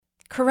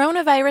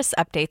Coronavirus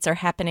updates are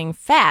happening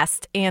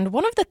fast, and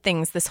one of the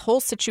things this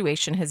whole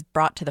situation has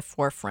brought to the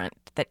forefront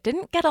that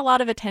didn't get a lot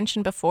of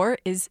attention before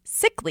is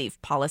sick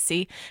leave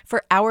policy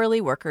for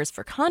hourly workers,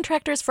 for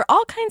contractors, for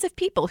all kinds of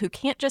people who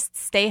can't just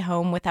stay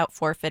home without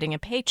forfeiting a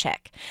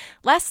paycheck.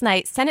 Last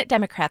night, Senate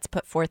Democrats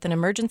put forth an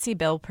emergency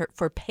bill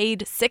for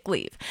paid sick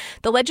leave.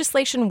 The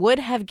legislation would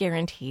have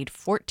guaranteed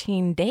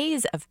 14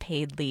 days of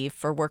paid leave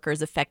for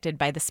workers affected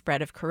by the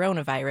spread of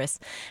coronavirus,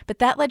 but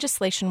that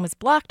legislation was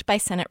blocked by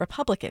Senate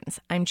Republicans.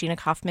 I'm Gina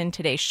Kaufman.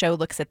 Today's show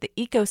looks at the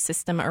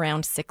ecosystem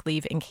around sick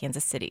leave in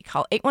Kansas City.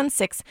 Call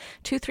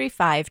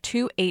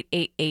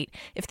 816-235-2888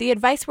 if the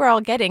advice we're all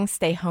getting,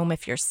 stay home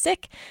if you're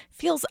sick,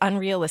 feels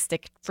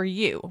unrealistic for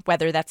you,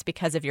 whether that's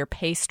because of your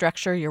pay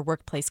structure, your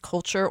workplace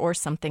culture, or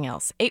something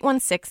else.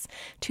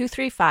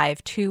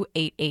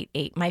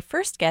 816-235-2888. My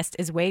first guest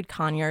is Wade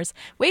Conyers.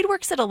 Wade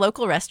works at a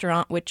local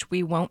restaurant, which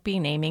we won't be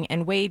naming.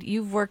 And Wade,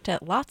 you've worked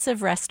at lots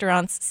of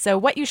restaurants, so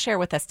what you share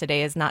with us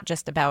today is not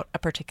just about a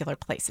particular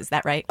place. Is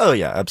that right? Oh,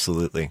 yeah,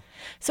 absolutely.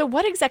 So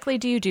what exactly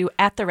do you do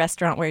at the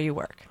restaurant where you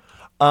work?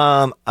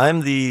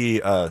 I'm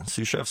the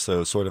sous chef,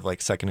 so sort of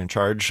like second in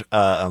charge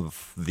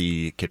of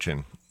the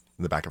kitchen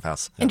in the back of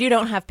house. Yeah. And you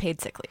don't have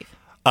paid sick leave?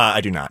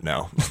 I do not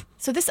know.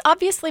 So this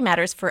obviously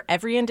matters for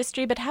every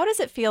industry, but how does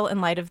it feel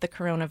in light of the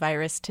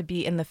coronavirus to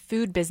be in the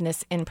food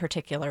business in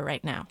particular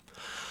right now?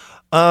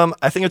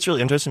 I think it's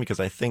really interesting because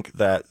I think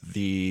that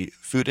the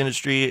food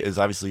industry is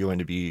obviously going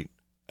to be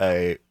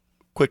a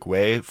quick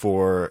way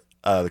for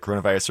the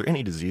coronavirus or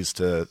any disease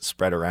to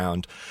spread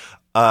around.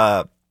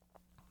 I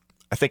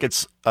think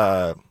it's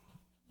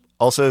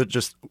also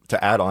just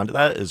to add on to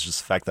that is just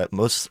the fact that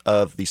most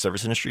of the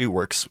service industry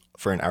works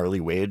for an hourly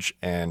wage.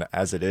 And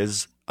as it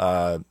is,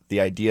 the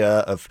idea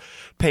of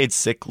paid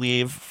sick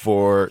leave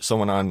for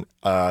someone on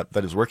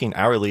that is working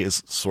hourly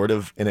is sort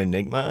of an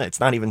enigma. It's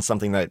not even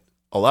something that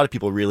a lot of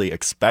people really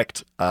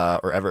expect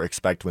or ever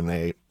expect when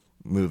they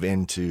move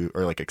into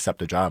or like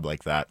accept a job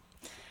like that.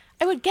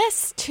 I would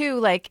guess, too,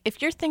 like,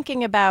 if you're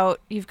thinking about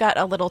you've got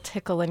a little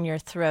tickle in your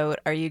throat,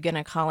 are you going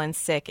to call in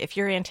sick? If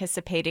you're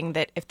anticipating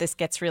that if this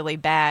gets really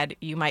bad,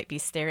 you might be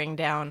staring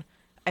down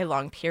a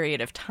long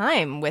period of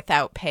time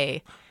without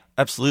pay.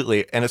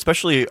 Absolutely. And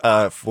especially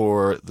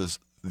for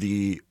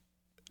the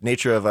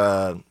nature of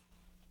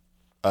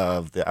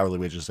the hourly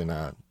wages in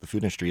the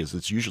food industry is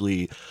it's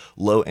usually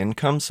low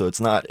income. So it's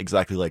not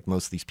exactly like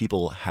most of these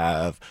people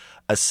have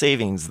a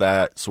savings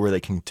that's where they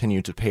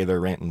continue to pay their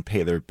rent and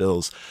pay their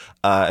bills.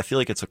 I feel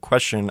like it's a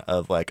question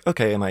of like,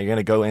 okay, am I going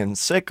to go in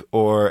sick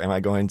or am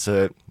I going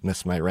to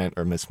miss my rent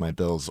or miss my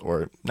bills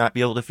or not be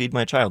able to feed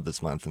my child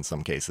this month in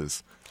some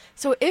cases?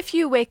 So if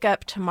you wake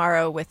up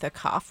tomorrow with a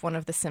cough, one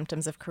of the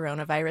symptoms of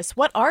coronavirus,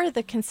 what are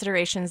the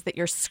considerations that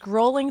you're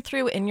scrolling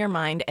through in your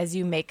mind as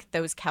you make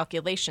those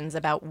calculations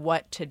about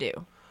what to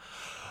do?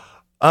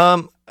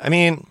 I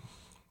mean,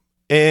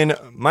 in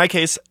my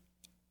case,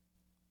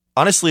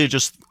 honestly,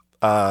 just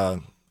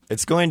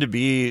it's going to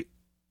be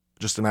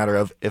just a matter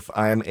of if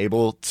I'm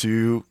able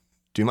to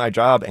do my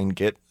job and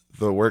get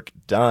the work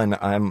done.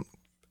 I'm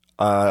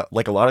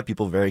like a lot of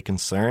people very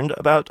concerned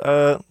about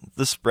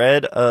the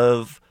spread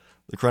of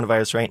the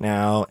coronavirus right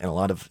now and a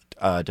lot of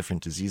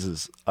different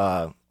diseases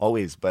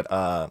always.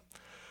 But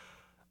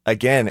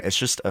again, it's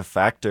just a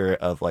factor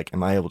of like,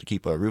 am I able to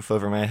keep a roof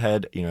over my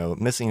head? You know,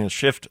 missing a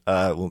shift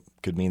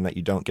could mean that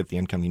you don't get the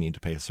income you need to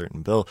pay a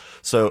certain bill.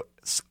 So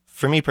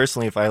for me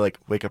personally, if I like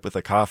wake up with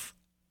a cough,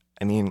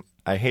 I mean,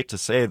 I hate to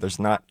say there's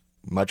not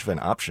much of an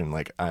option.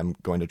 Like I'm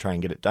going to try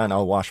and get it done.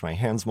 I'll wash my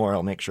hands more.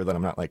 I'll make sure that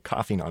I'm not like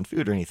coughing on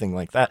food or anything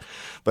like that.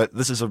 But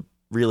this is a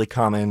really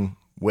common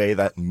way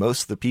that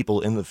most of the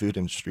people in the food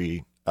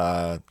industry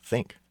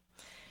think.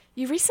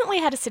 You recently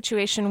had a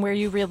situation where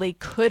you really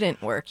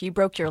couldn't work. You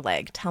broke your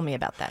leg. Tell me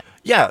about that.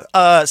 Yeah.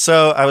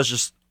 So I was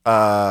just,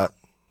 I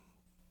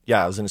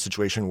was in a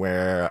situation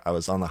where I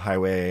was on the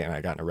highway and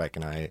I got in a wreck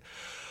and I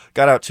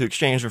got out to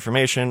exchange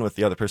information with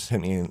the other person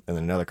hit me and then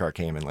another car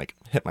came and like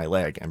hit my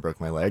leg and broke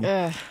my leg.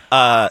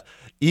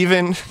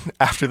 Even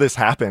after this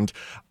happened,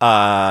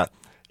 I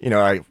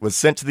was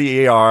sent to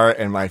the ER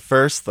and my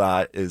first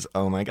thought is,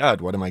 oh my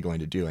God, what am I going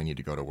to do? I need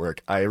to go to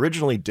work. I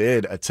originally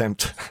did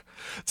attempt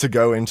to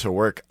go into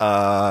work,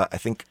 I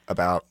think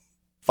about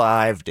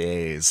 5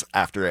 days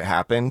after it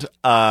happened.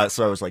 So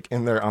I was like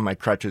in there on my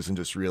crutches and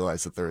just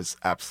realized that there was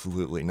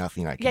absolutely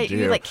nothing I could do.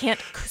 Yeah, you like can't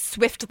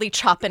swiftly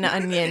chop an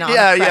onion on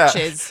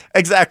crutches. Yeah,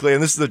 exactly.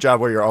 And this is a job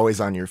where you're always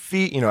on your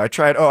feet. You know, I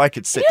tried, I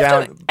could sit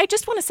down. I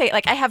just want to say,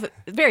 like, I have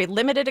very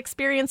limited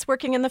experience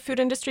working in the food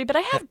industry, but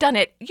I have done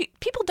it.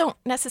 People don't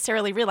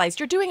necessarily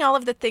realize you're doing all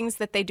of the things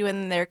that they do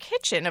in their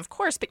kitchen, of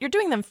course, but you're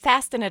doing them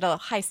fast and at a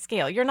high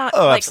scale. You're not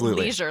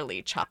absolutely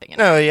leisurely chopping it.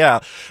 No, yeah.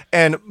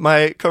 And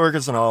my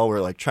coworkers and all were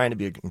like trying to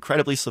be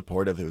incredibly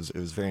supportive. It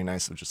was very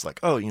nice of just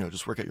like,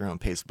 just work at your own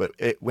pace. But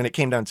when it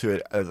came down to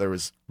it, there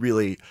was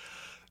really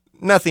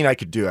nothing I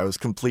could do. I was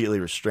completely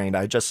restrained.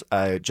 I just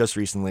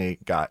recently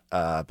got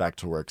back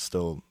to work,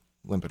 still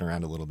limping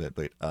around a little bit,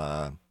 but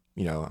I'm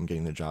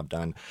getting the job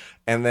done.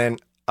 And then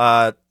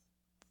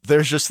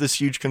there's just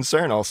this huge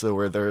concern also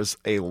where there's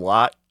a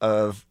lot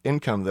of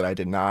income that I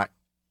did not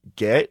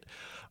get.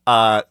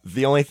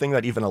 The only thing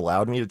that even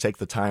allowed me to take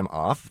the time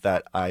off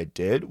that I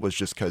did was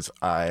just because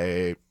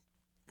I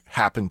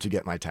happened to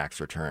get my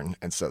tax return.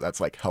 And so that's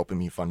like helping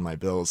me fund my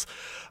bills.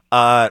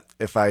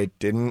 If I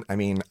didn't, I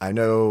mean, I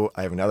know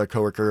I have another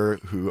coworker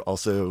who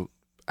also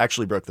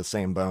actually broke the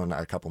same bone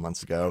a couple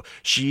months ago.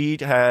 She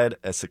had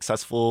a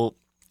successful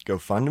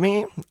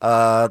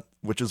GoFundMe,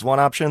 which is one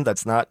option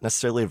that's not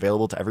necessarily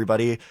available to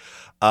everybody.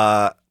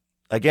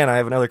 Again, I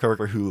have another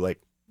coworker who like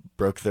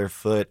broke their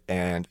foot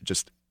and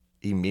just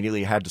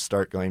immediately had to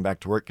start going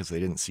back to work because they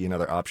didn't see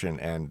another option,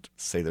 and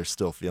say they're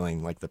still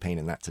feeling like the pain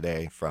in that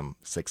today from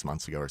 6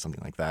 months ago or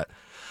something like that.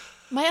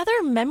 My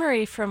other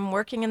memory from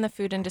working in the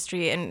food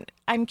industry, and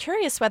I'm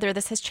curious whether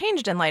this has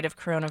changed in light of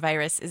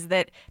coronavirus, is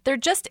that there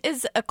just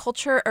is a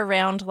culture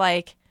around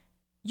like,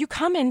 you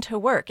come into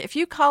work. If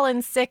you call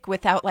in sick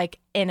without like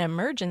an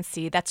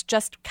emergency, that's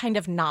just kind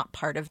of not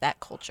part of that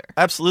culture.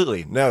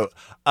 Absolutely. No.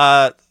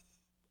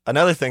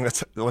 Another thing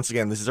that's, once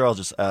again, these are all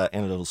just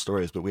anecdotal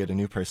stories, but we had a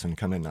new person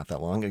come in not that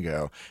long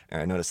ago,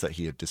 and I noticed that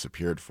he had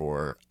disappeared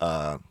for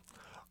a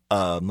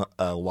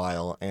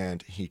while,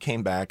 and he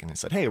came back and I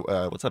said, hey,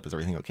 what's up? Is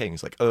everything okay? And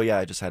he's like, oh yeah,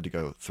 I just had to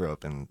go throw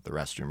up in the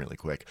restroom really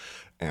quick.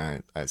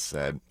 And I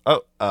said,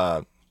 oh,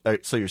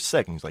 so you're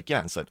sick? And he's like, yeah.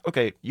 And I said,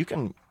 okay, you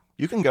can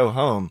go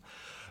home.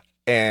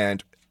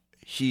 And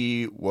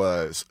he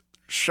was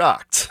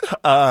shocked.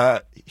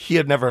 He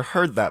had never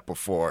heard that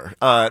before.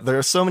 There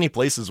are so many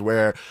places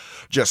where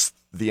just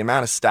the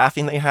amount of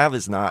staffing they have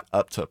is not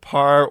up to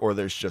par, or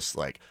there's just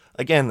like,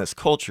 again, this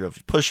culture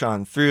of push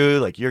on through,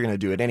 like you're going to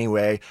do it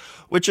anyway,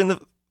 which in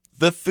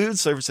the food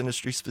service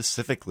industry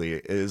specifically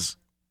is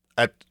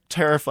a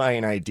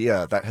terrifying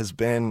idea that has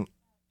been,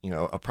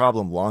 a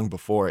problem long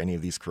before any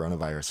of these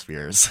coronavirus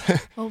fears.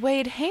 Well,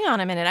 Wade, hang on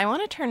a minute. I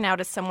want to turn now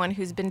to someone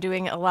who's been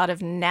doing a lot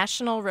of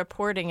national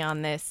reporting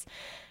on this.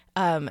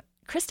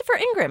 Christopher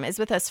Ingram is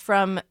with us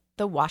from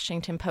the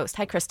Washington Post.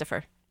 Hi,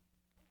 Christopher.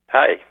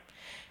 Hi.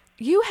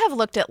 You have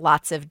looked at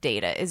lots of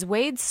data. Is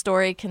Wade's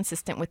story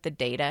consistent with the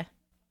data?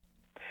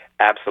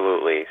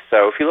 Absolutely.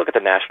 So if you look at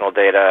the national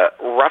data,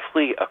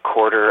 roughly a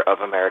quarter of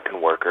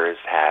American workers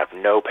have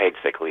no paid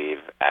sick leave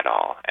at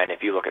all. And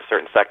if you look at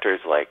certain sectors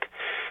like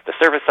the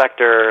service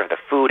sector, the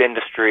food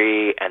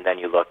industry, and then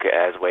you look,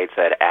 as Wade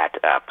said,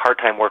 at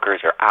part-time workers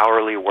or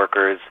hourly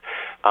workers,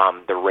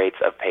 the rates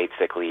of paid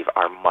sick leave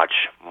are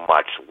much,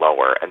 much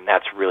lower. And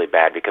that's really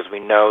bad because we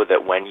know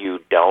that when you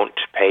don't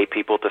pay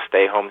people to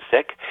stay home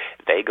sick,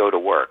 they go to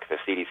work. The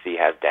CDC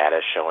has data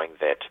showing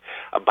that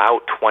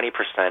about 20%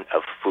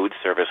 of food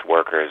service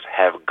workers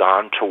have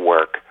gone to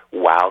work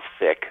while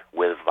sick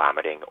with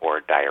vomiting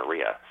or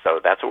diarrhea. So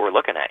that's what we're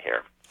looking at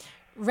here.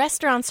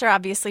 Restaurants are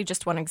obviously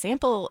just one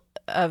example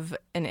of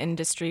an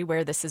industry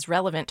where this is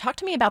relevant. Talk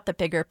to me about the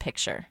bigger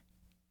picture.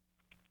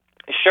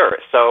 Sure.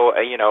 So,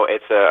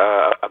 it's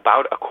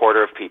about a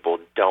quarter of people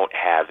don't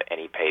have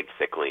any paid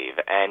sick leave.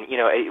 And,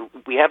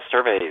 we have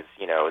surveys,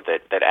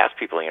 that ask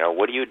people,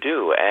 what do you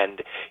do?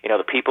 And,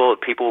 the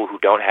people who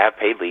don't have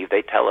paid leave,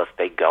 they tell us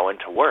they go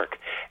into work.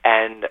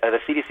 And the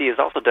CDC has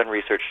also done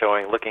research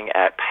looking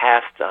at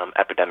past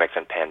epidemics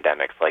and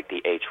pandemics like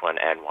the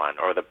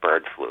H1N1 or the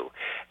bird flu.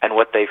 And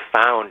what they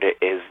found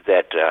is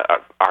that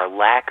our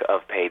lack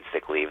of paid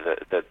sick leave,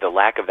 the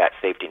lack of that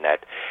safety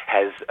net,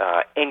 has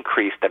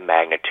increased the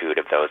magnitude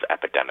of those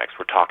epidemics.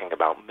 We're talking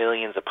about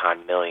millions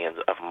upon millions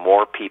of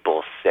more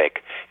people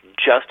sick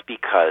just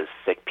because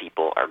sick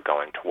people are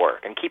going to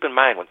work. And keep in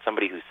mind, when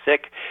somebody who's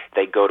sick,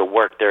 they go to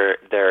work, they're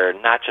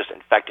not just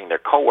infecting their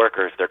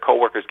coworkers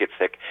get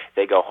sick,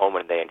 they go home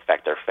and they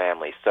infect their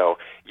family. So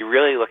you're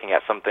really looking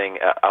at something,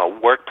 a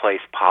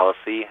workplace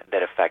policy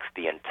that affects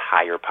the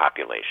entire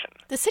population.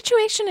 The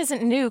situation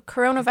isn't new.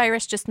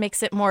 Coronavirus just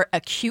makes it more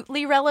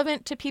acutely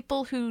relevant to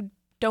people who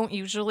don't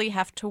usually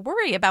have to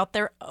worry about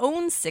their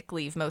own sick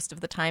leave most of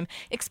the time.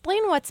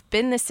 Explain what's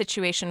been this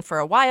situation for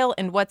a while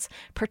and what's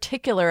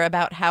particular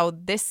about how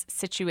this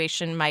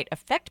situation might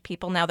affect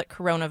people now that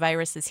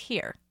coronavirus is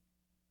here.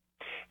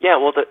 Yeah,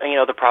 well,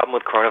 the problem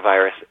with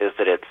coronavirus is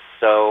that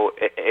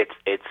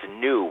it's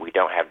new. We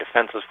don't have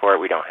defenses for it.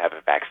 We don't have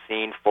a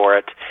vaccine for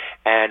it.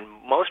 And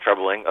most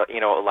troubling,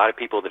 a lot of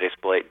people that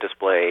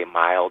display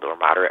mild or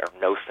moderate or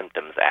no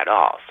symptoms at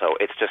all. So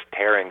it's just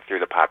tearing through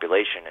the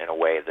population in a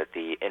way that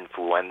the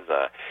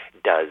influenza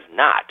does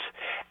not.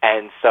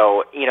 And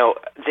so,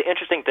 the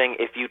interesting thing,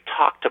 if you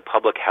talk to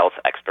public health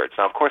experts,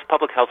 now, of course,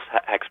 public health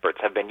experts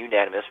have been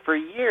unanimous for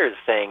years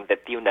saying that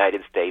the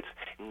United States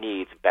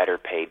needs better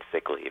paid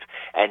sick leave.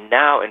 And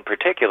now, in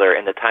particular,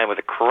 in the time of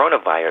the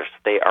coronavirus,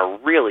 they are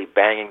really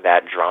banging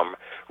that drum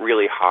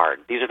really hard.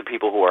 These are the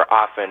people who are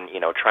often,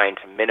 trying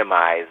to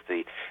minimize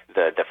the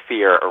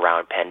fear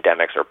around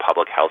pandemics or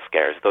public health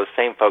scares. Those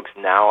same folks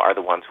now are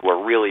the ones who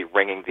are really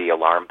ringing the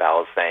alarm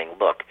bells saying,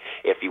 look,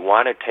 if you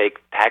want to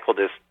tackle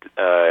this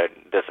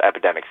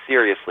epidemic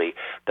seriously,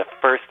 the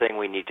first thing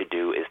we need to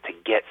do is to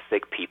get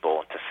sick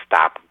people to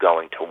stop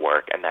going to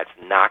work, and that's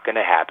not going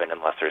to happen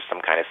unless there's some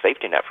kind of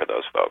safety net for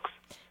those folks.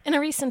 In a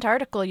recent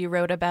article, you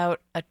wrote about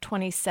a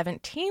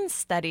 2017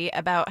 study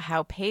about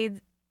how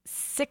paid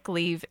sick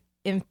leave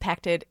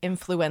impacted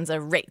influenza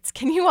rates.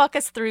 Can you walk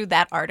us through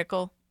that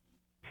article?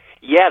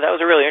 Yeah, that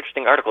was a really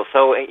interesting article.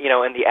 So, in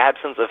the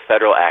absence of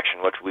federal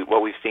action,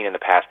 what we've seen in the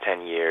past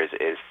 10 years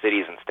is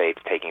cities and states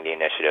taking the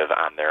initiative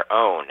on their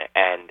own.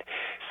 And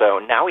so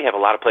now we have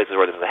a lot of places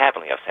where this is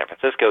happening. You have San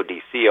Francisco,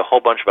 D.C., a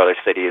whole bunch of other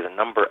cities, a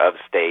number of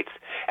states.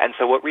 And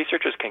so what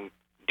researchers can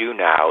do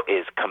now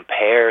is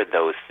compare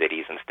those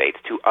cities and states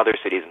to other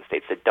cities and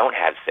states that don't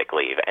have sick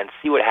leave and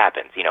see what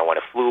happens.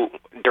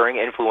 During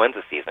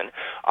influenza season,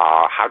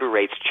 how do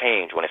rates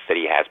change when a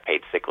city has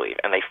paid sick leave?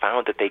 And they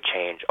found that they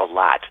change a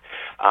lot.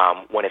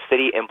 When a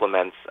city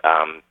implements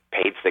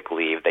paid sick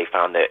leave, they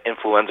found that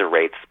influenza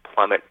rates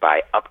plummet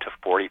by up to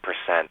 40%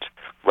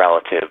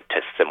 relative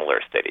to similar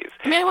cities.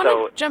 I want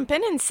to jump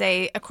in and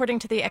say, according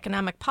to the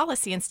Economic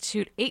Policy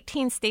Institute,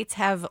 18 states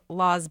have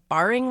laws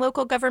barring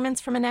local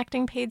governments from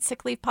enacting paid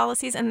sick leave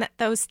policies, and that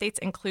those states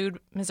include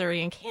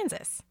Missouri and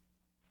Kansas.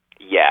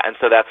 Yeah, and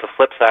so that's the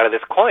flip side of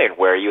this coin,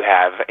 where you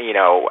have,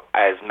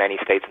 as many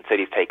states and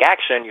cities take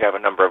action, you have a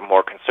number of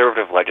more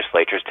conservative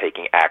legislatures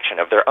taking action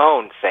of their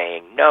own,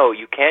 saying, no,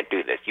 you can't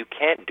do this. You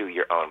can't do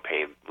your own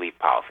paid leave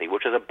policy,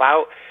 which is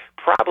about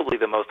probably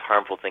the most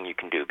harmful thing you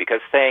can do,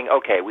 because saying,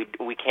 okay,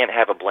 we can't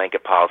have a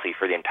blanket policy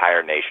for the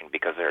entire nation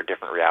because there are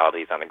different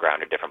realities on the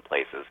ground in different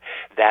places,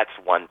 that's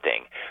one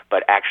thing.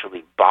 But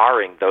actually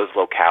barring those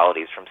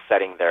localities from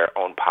setting their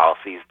own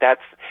policies, that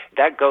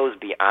goes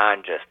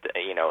beyond just,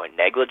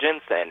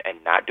 negligence and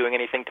not doing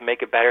anything to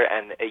make it better,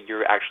 and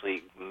you're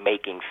actually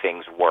making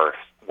things worse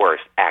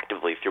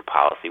actively through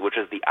policy, which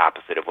is the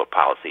opposite of what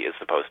policy is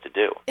supposed to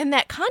do. In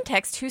that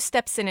context, who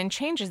steps in and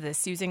changes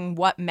this using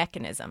what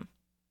mechanism?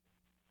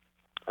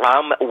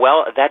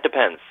 Well, that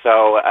depends.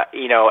 So, at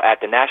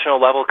the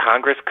national level,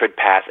 Congress could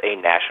pass a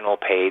national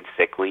paid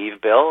sick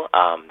leave bill.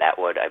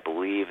 I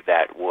believe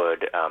that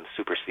would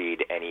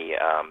supersede any,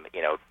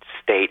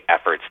 state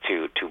efforts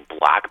to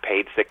block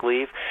paid sick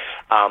leave.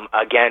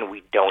 Again,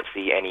 we don't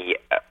see any,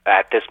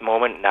 at this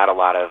moment, not a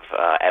lot of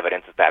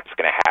evidence that that's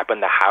going to happen.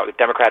 The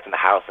Democrats in the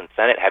House and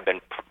Senate have been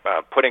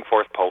putting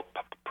forth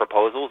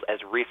proposals as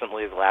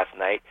recently as last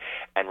night,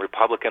 and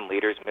Republican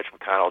leaders, Mitch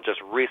McConnell, just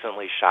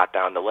recently shot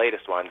down the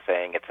latest one,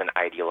 saying it's an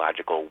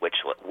ideological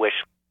wish.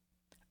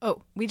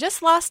 Oh, we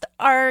just lost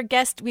our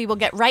guest. We will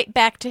get right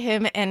back to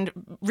him and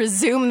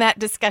resume that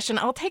discussion.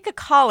 I'll take a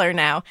caller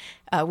now.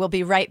 We'll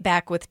be right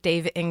back with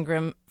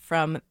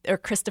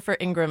Christopher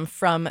Ingram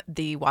from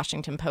the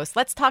Washington Post.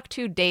 Let's talk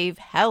to Dave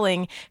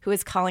Helling, who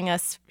is calling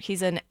us.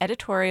 He's an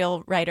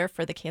editorial writer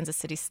for the Kansas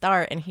City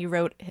Star, and he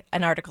wrote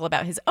an article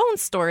about his own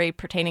story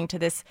pertaining to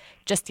this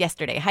just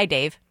yesterday. Hi,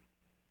 Dave.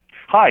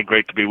 Hi,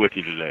 great to be with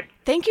you today.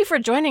 Thank you for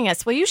joining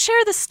us. Will you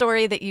share the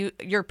story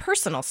your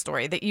personal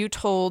story that you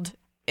told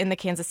in the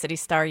Kansas City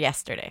Star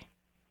yesterday?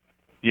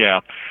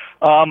 Yeah.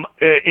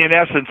 In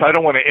essence, I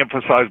don't want to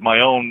emphasize my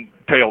own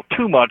tale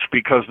too much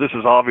because this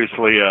is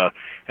obviously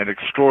an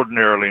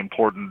extraordinarily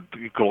important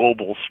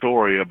global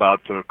story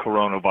about the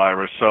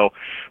coronavirus.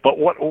 But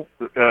what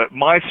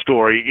my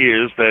story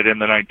is that in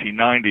the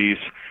 1990s,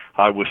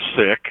 I was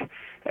sick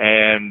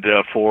and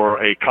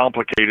for a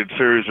complicated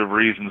series of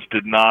reasons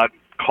did not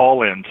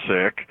call in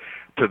sick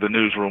to the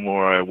newsroom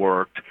where I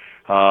worked.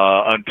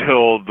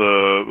 Until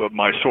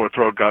my sore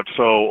throat got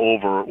so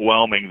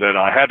overwhelming that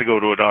I had to go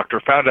to a doctor,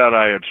 found out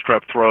I had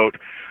strep throat,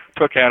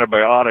 took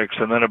antibiotics,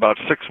 and then about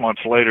 6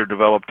 months later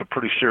developed a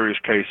pretty serious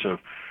case of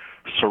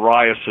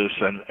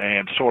psoriasis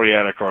and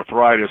psoriatic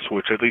arthritis,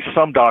 which at least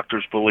some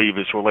doctors believe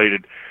is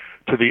related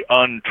to the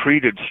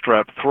untreated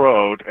strep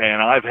throat,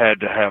 and I've had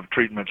to have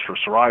treatments for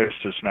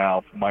psoriasis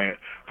now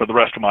for the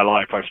rest of my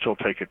life. I still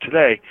take it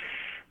today.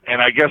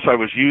 And I guess I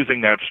was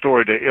using that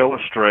story to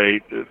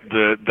illustrate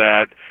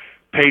that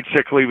paid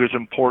sick leave is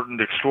important,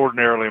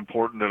 extraordinarily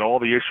important, and all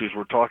the issues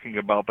we're talking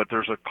about, but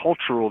there's a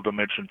cultural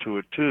dimension to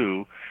it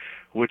too,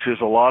 which is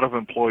a lot of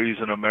employees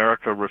in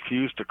America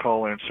refuse to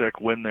call in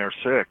sick when they're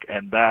sick,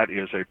 and that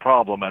is a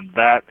problem, and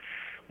that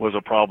was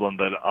a problem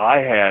that I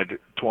had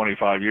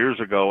 25 years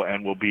ago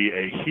and will be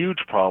a huge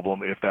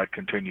problem if that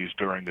continues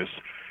during this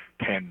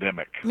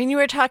pandemic. I mean, you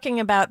were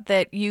talking about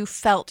that you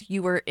felt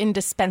you were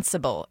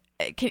indispensable.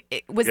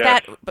 Was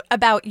Yes. that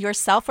about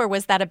yourself, or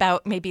was that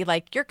about maybe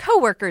like your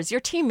coworkers, your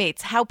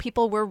teammates, how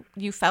people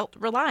you felt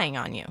relying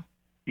on you?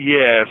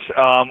 Yes.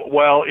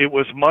 Well, it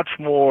was much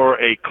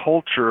more a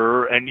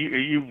culture, and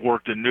you've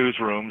worked in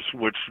newsrooms,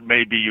 which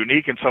may be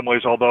unique in some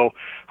ways, although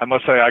I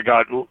must say I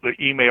got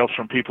emails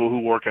from people who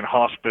work in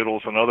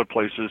hospitals and other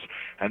places,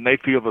 and they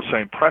feel the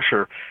same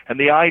pressure. And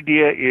the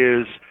idea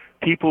is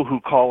people who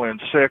call in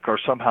sick are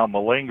somehow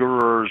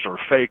malingerers or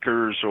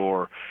fakers,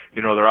 or,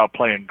 they're out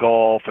playing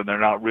golf and they're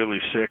not really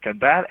sick. And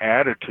that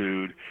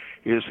attitude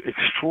is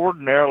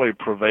extraordinarily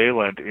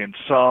prevalent in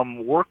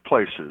some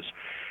workplaces.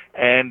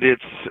 And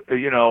it's,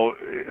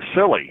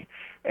 silly.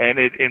 And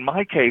in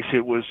my case,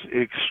 it was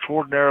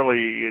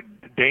extraordinarily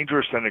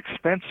dangerous and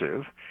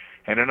expensive.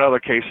 And in other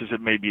cases,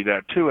 it may be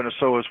that too. And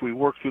so as we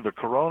work through the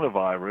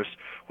coronavirus,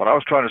 what I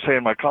was trying to say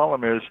in my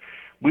column is,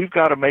 we've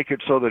got to make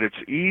it so that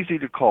it's easy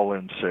to call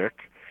in sick,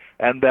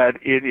 and that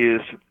it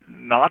is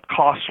not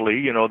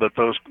costly, that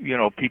those,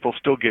 people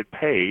still get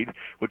paid,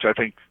 which I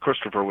think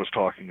Christopher was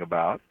talking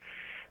about.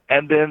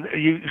 And then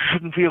you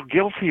shouldn't feel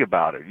guilty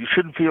about it. You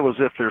shouldn't feel as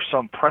if there's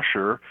some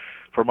pressure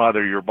from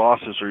either your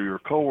bosses or your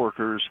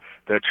coworkers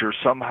that you're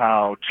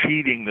somehow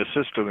cheating the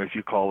system if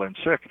you call in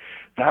sick.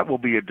 That will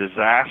be a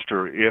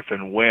disaster if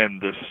and when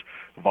this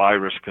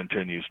virus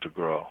continues to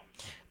grow.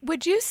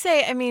 Would you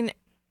say,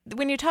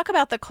 when you talk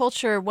about the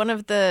culture, one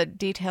of the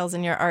details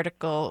in your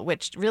article,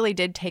 which really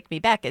did take me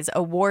back, is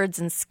awards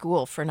in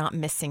school for not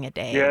missing a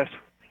day. Yes.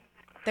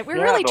 That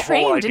we're really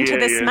trained into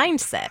this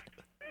mindset.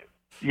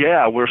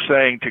 Yeah, we're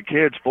saying to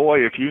kids,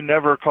 boy, if you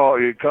never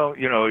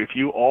if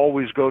you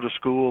always go to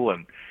school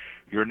and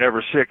you're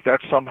never sick,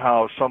 that's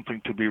somehow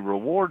something to be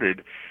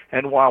rewarded.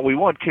 And while we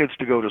want kids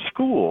to go to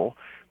school,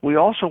 we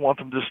also want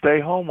them to stay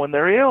home when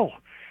they're ill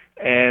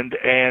and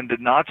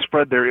not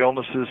spread their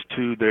illnesses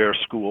to their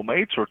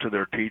schoolmates or to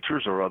their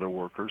teachers or other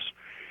workers.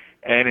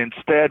 And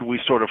instead, we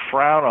sort of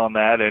frown on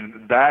that,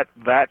 and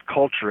that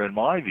culture, in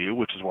my view,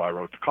 which is why I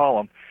wrote the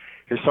column,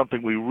 is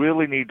something we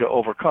really need to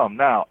overcome.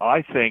 Now,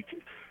 I think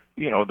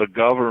the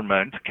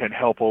government can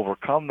help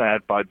overcome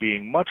that by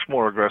being much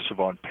more aggressive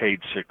on paid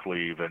sick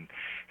leave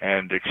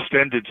and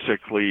extended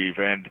sick leave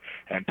and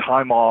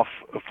time off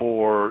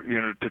for,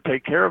 to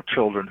take care of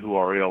children who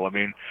are ill.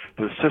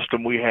 The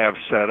system we have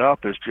set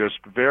up is just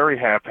very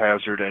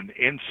haphazard and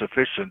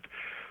insufficient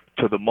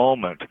to the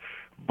moment.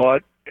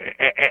 But,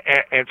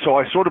 and so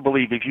I sort of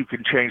believe if you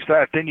can change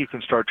that, then you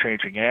can start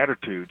changing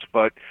attitudes.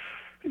 But,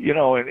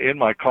 in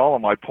my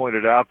column, I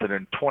pointed out that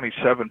in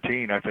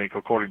 2017, I think,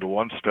 according to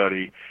one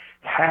study,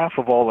 half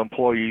of all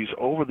employees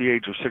over the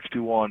age of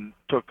 61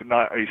 took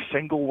not a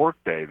single work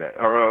day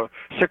or a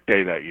sick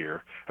day that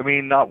year.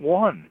 Not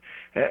one.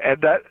 And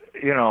that,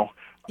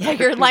 Yeah,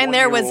 your line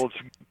there was,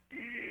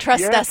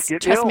 trust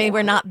me,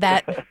 we're not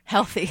that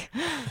healthy.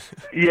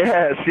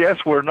 Yes,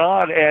 we're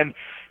not.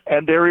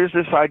 And there is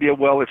this idea,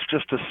 well, it's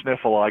just a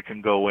sniffle, I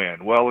can go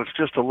in. Well, it's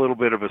just a little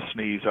bit of a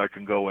sneeze, I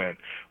can go in.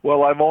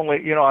 Well, I'm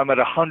at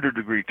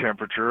 100-degree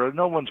temperature, and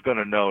no one's going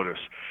to notice.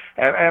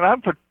 And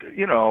I'm,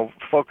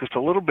 focused a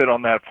little bit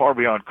on that far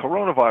beyond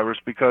coronavirus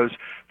because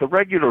the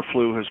regular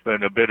flu has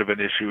been a bit of an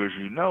issue, as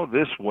you know,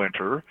 this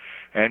winter,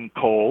 and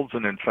colds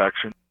and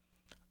infections.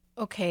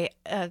 Okay,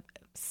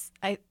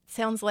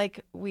 sounds like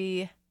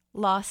we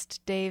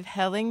lost Dave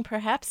Helling,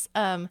 perhaps.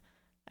 I'm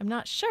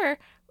not sure,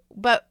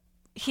 but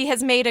he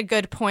has made a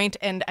good point,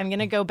 and I'm going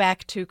to go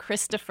back to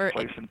Christopher.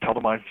 And tell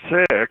them I'm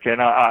sick, and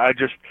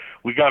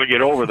we got to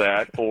get over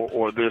that,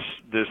 or this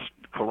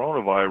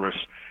coronavirus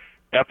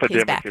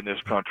epidemic in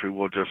this country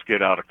will just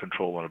get out of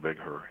control in a big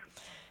hurry.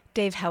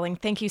 Dave Helling,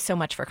 thank you so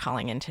much for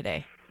calling in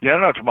today. Yeah,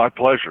 no, it's my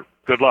pleasure.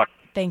 Good luck.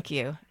 Thank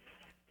you.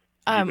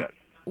 You bet.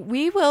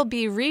 We will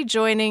be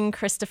rejoining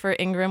Christopher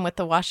Ingram with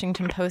the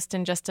Washington Post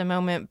in just a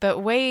moment, but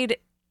Wade,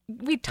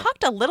 we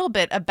talked a little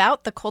bit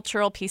about the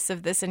cultural piece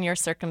of this in your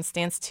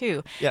circumstance,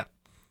 too. Yeah.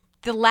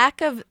 The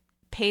lack of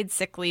paid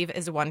sick leave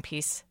is one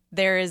piece.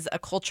 There is a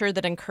culture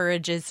that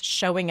encourages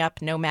showing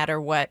up no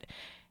matter what.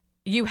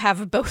 You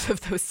have both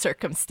of those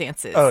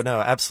circumstances. Oh, no,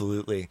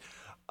 absolutely.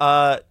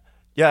 Yeah,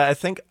 I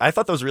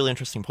thought that was a really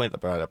interesting point that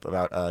brought up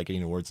about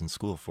getting awards in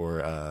school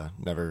for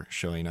never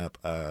showing up,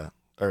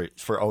 or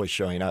for always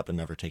showing up and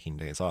never taking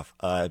days off.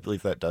 I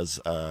believe that does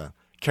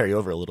carry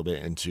over a little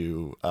bit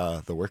into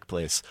the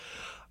workplace.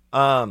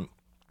 And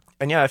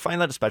yeah, I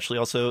find that especially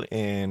also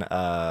in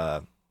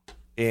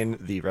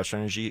the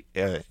restaurant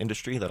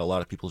industry that a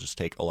lot of people just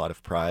take a lot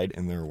of pride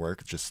in their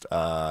work. Just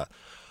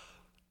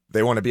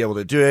they want to be able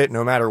to do it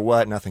no matter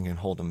what. Nothing can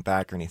hold them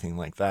back or anything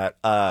like that,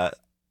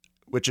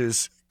 which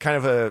is kind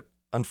of a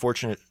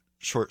unfortunate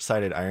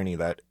short-sighted irony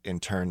that in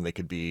turn they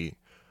could be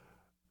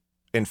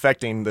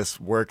infecting this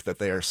work that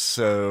they are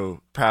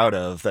so proud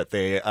of that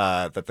they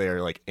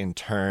are like in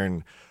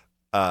turn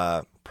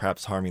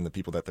perhaps harming the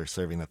people that they're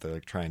serving, that they're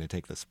trying to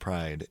take this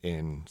pride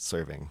in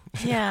serving.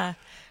 Yeah.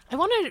 I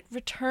want to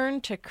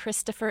return to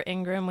Christopher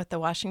Ingram with the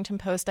Washington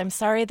Post. I'm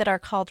sorry that our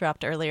call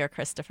dropped earlier,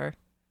 Christopher.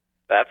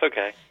 That's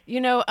okay.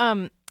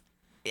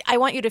 I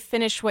want you to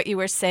finish what you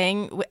were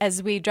saying.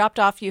 As we dropped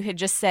off, you had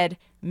just said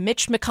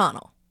Mitch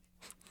McConnell.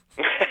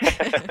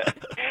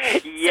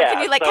 Yeah. So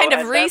can you kind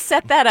of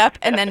reset that up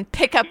and then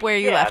pick up where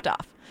you left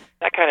off?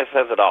 That kind of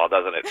says it all,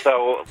 doesn't it?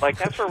 So,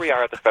 that's where we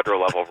are at the federal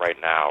level right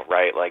now,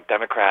 right?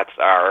 Democrats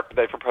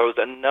they proposed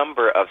a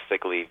number of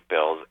sick leave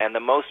bills, and the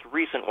most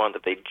recent one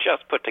that they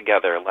just put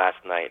together last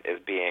night is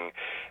getting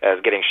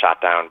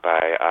shot down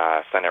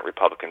by Senate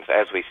Republicans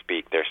as we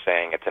speak. They're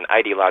saying it's an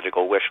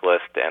ideological wish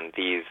list, and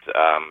these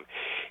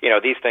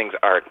things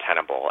aren't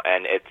tenable,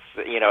 and it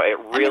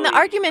really. The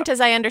argument, as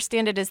I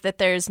understand it, is that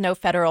there's no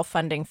federal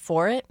funding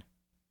for it.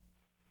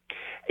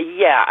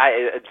 Yeah,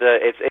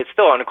 it's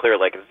still unclear.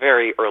 It's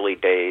very early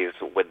days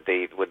with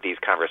these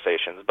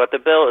conversations, but the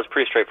bill is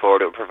pretty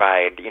straightforward. It would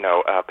provide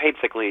paid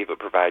sick leave. It would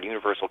provide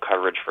universal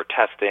coverage for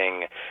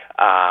testing.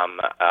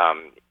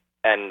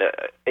 And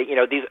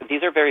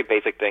these are very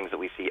basic things that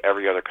we see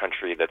every other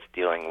country that's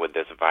dealing with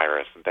this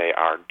virus. They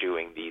are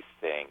doing these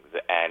things,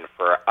 and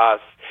for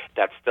us,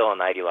 that's still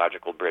an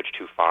ideological bridge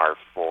too far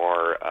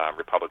for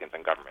Republicans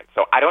in government.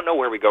 So I don't know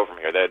where we go from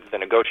here. The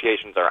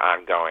negotiations are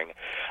ongoing,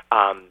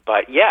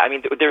 but yeah, I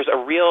mean, there's a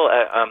real,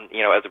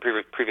 as the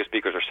previous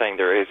speakers are saying,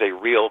 there is a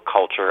real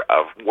culture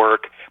of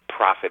work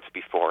profits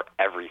before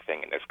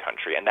everything in this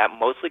country, and that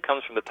mostly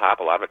comes from the top.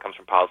 A lot of it comes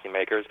from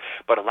policymakers,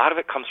 but a lot of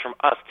it comes from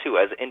us too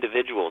as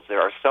individuals.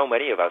 There are so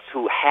many of us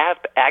who have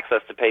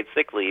access to paid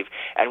sick leave,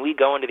 and we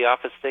go into the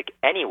office sick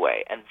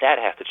anyway, and that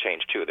has to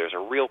change too. There's a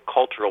real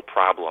cultural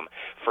problem.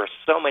 For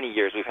so many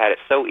years, we've had it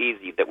so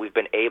easy that we've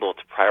been able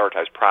to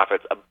prioritize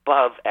profits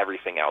above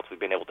everything else. We've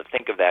been able to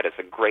think of that as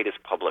the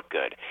greatest public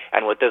good.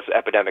 And what this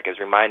epidemic is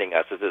reminding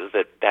us is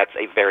that that's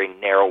a very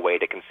narrow way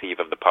to conceive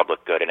of the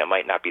public good, and it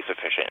might not be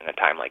sufficient in a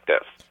time like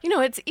this.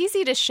 It's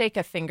easy to shake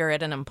a finger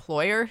at an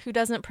employer who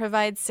doesn't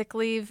provide sick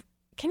leave.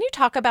 Can you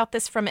talk about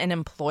this from an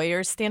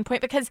employer's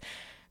standpoint? Because,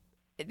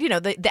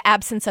 the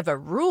absence of a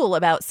rule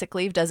about sick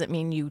leave doesn't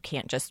mean you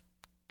can't just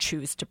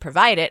choose to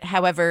provide it.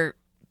 However,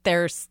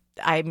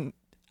 I'm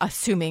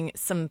assuming,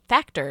 some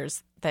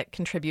factors that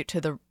contribute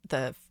to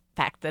the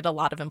fact that a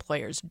lot of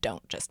employers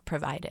don't just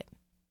provide it.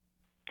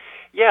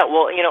 Yeah,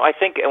 well, I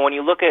think when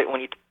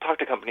you talk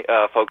to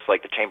folks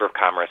like the Chamber of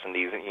Commerce and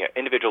these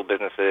individual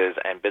businesses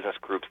and business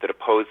groups that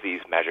oppose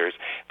these measures,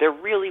 they're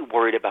really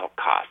worried about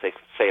costs. They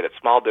say that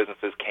small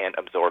businesses can't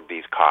absorb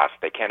these costs.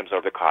 They can't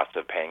absorb the cost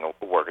of paying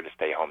a worker to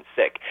stay home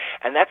sick,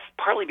 and that's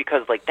partly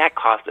because that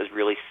cost is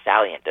really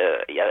salient.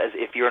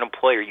 If you're an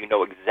employer, you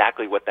know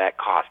exactly what that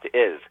cost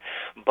is.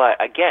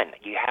 But again,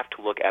 you have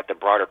to look at the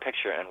broader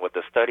picture, and what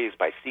the studies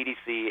by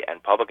CDC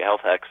and public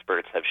health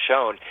experts have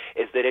shown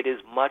is that it is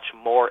much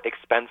more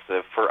expensive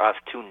for us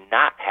to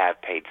not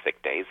have paid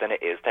sick days than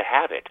it is to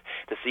have it.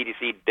 The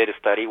CDC did a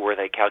study where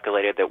they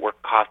calculated that we're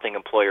costing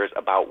employers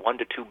about $1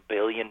 to $2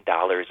 billion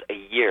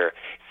a year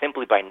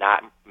simply by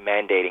not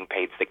mandating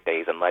paid sick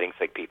days and letting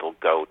sick people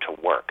go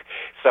to work.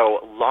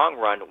 So long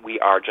run, we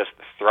are just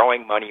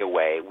throwing money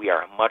away. We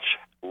are a much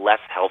less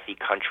healthy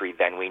country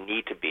than we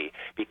need to be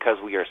because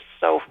we are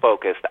so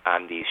focused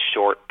on these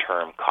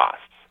short-term costs.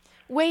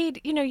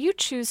 Wade, you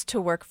choose to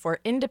work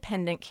for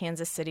independent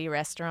Kansas City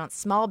restaurants,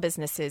 small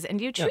businesses, and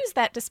you choose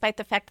that despite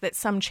the fact that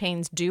some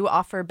chains do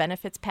offer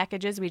benefits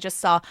packages. We just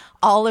saw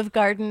Olive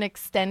Garden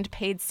extend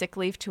paid sick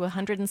leave to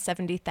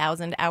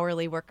 170,000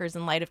 hourly workers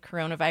in light of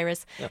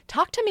coronavirus. Yep.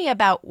 Talk to me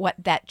about what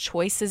that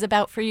choice is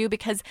about for you,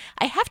 because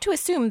I have to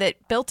assume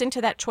that built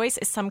into that choice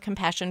is some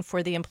compassion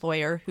for the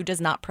employer who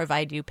does not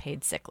provide you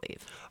paid sick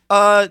leave.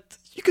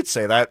 You could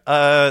say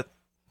that.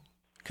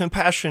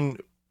 Compassion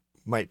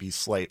might be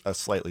a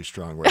slightly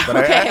strong word, but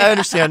okay. I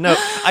understand. No,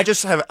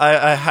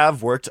 I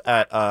have worked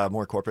at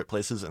more corporate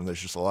places, and there's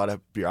just a lot of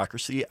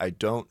bureaucracy. I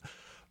don't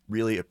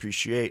really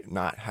appreciate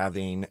not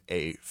having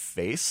a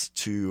face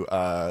to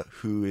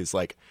who is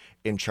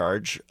in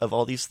charge of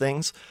all these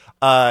things.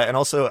 And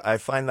also, I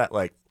find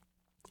that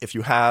if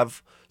you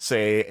have,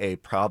 say, a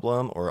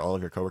problem, or all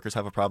of your coworkers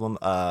have a problem,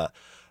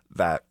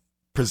 that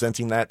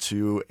presenting that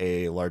to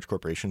a large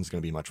corporation is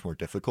going to be much more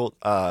difficult.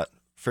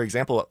 For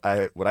example,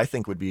 what I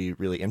think would be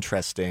really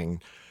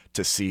interesting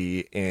to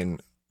see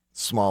in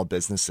small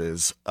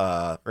businesses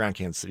around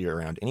Kansas City or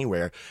around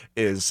anywhere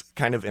is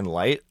kind of in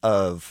light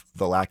of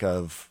the lack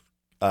of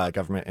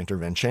government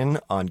intervention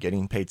on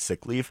getting paid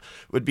sick leave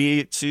would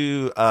be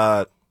to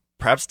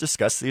perhaps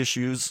discuss the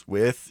issues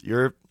with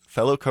your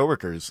fellow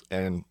coworkers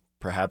and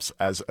perhaps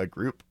as a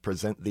group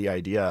present the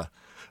idea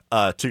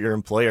to your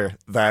employer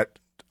that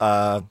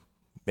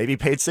maybe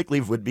paid sick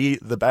leave would be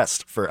the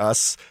best for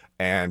us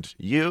and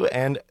you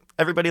and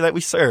everybody that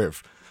we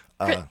serve.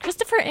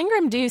 Christopher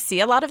Ingram, do you see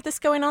a lot of this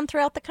going on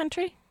throughout the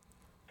country?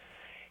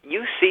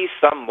 You see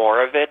some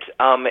more of it.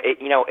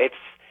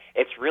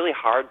 It's really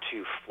hard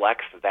to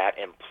flex that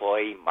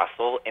employee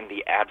muscle in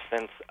the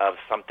absence of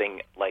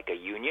something like a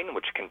union,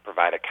 which can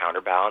provide a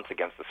counterbalance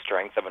against the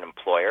strength of an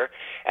employer.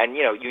 And,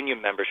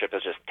 union membership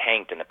has just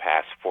tanked in the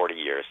past 40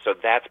 years, so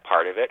that's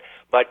part of it.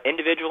 But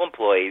individual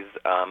employees,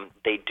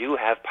 they do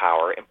have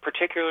power, and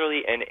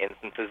particularly in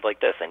instances like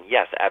this. And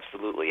yes,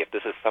 absolutely, if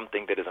this is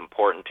something that is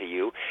important to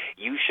you,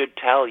 you should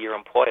tell your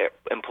employer,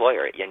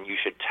 and you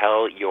should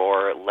tell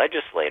your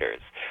legislators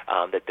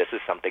that this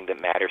is something that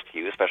matters to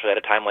you, especially at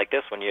a time like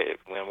this when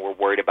we're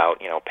worried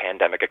about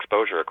pandemic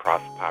exposure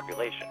across the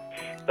population.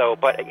 So,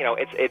 but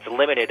it's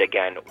limited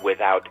again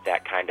without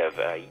that kind of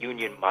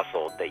union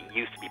muscle that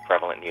used to be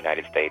prevalent in the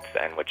United States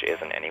and which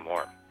isn't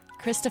anymore.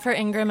 Christopher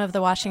Ingram of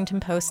The Washington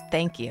Post,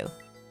 thank you.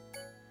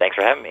 Thanks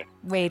for having me.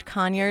 Wade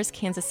Conyers,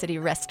 Kansas City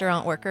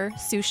restaurant worker,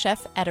 sous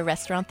chef at a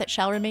restaurant that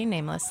shall remain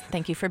nameless.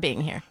 Thank you for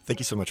being here. Thank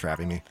you so much for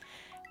having me.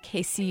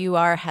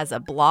 KCUR has a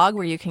blog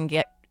where you can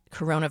get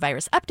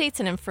coronavirus updates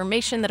and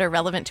information that are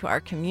relevant to our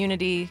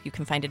community. You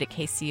can find it at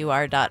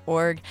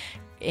kcur.org.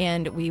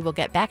 And we will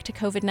get back to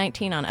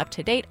COVID-19 on Up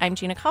to Date. I'm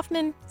Gina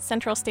Kaufman.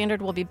 Central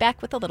Standard will be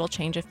back with a little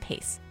change of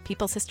pace.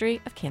 People's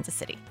History of Kansas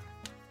City.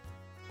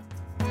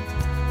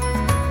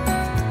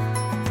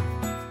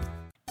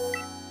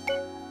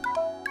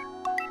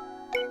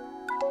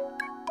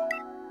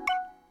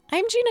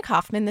 I'm Gina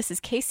Kaufman. This is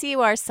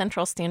KCUR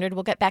Central Standard.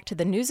 We'll get back to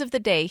the news of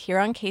the day here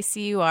on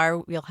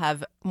KCUR. We'll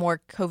have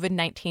more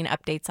COVID-19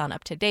 updates on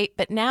Up to Date.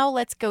 But now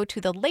let's go to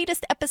the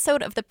latest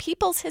episode of The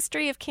People's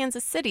History of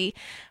Kansas City,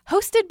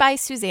 hosted by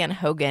Suzanne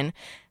Hogan.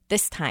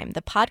 This time,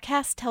 the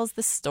podcast tells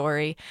the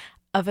story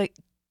of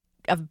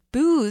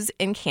booze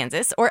in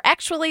Kansas, or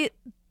actually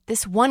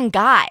this one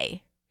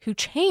guy who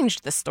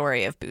changed the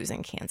story of booze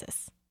in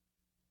Kansas.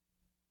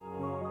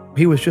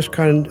 He was just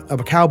kind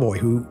of a cowboy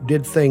who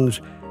did things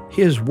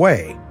his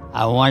way.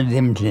 I wanted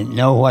them to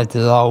know what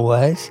the law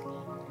was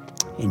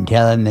and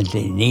tell them that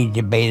they need to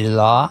obey the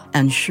law.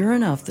 And sure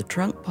enough, the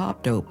trunk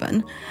popped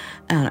open,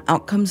 and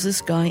out comes this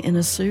guy in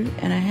a suit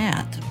and a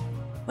hat.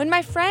 When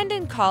my friend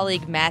and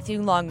colleague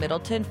Matthew Long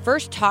Middleton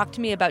first talked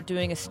to me about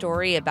doing a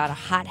story about a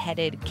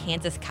hot-headed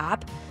Kansas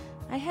cop,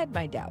 I had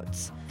my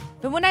doubts.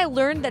 But when I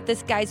learned that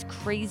this guy's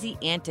crazy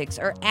antics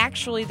are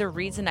actually the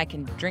reason I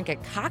can drink a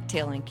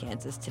cocktail in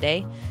Kansas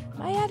today,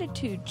 my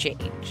attitude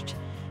changed.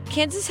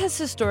 Kansas has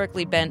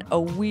historically been a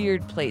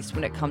weird place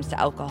when it comes to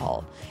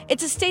alcohol.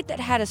 It's a state that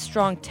had a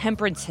strong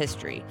temperance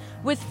history,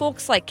 with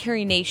folks like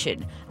Carrie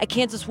Nation, a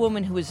Kansas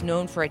woman who was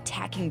known for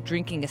attacking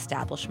drinking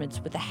establishments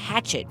with a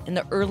hatchet in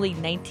the early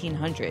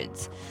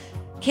 1900s.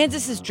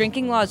 Kansas's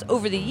drinking laws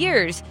over the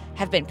years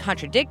have been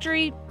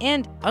contradictory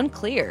and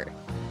unclear.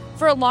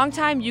 For a long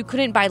time, you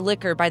couldn't buy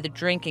liquor by the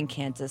drink in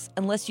Kansas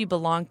unless you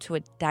belonged to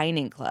a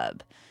dining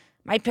club.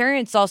 My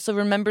parents also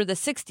remember the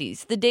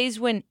 60s, the days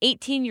when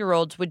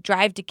 18-year-olds would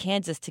drive to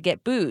Kansas to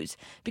get booze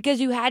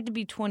because you had to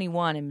be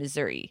 21 in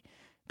Missouri.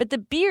 But the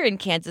beer in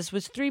Kansas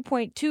was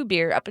 3.2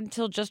 beer up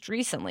until just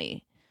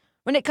recently.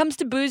 When it comes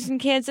to booze in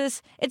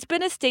Kansas, it's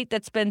been a state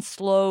that's been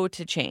slow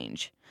to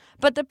change.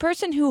 But the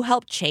person who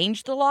helped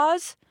change the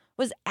laws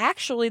was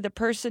actually the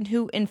person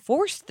who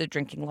enforced the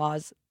drinking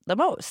laws the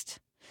most.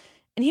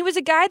 And he was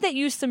a guy that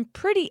used some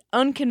pretty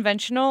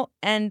unconventional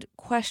and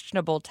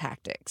questionable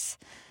tactics.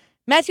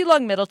 Matthew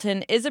Long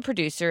Middleton is a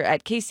producer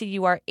at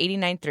KCUR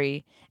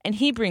 89.3, and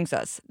he brings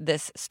us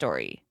this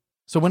story.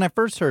 So when I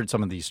first heard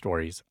some of these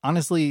stories,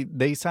 honestly,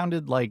 they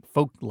sounded like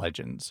folk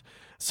legends.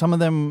 Some of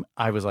them,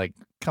 I was like,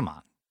 come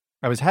on.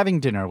 I was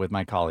having dinner with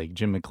my colleague,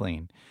 Jim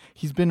McLean.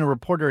 He's been a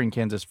reporter in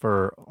Kansas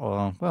for,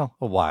 a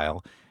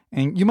while,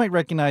 and you might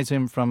recognize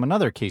him from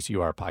another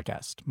KCUR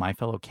podcast, My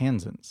Fellow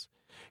Kansans.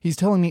 He's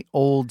telling me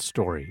old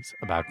stories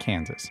about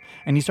Kansas,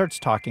 and he starts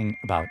talking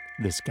about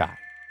this guy.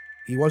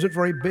 He wasn't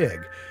very big,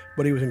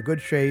 but he was in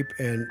good shape,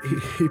 and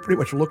he pretty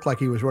much looked like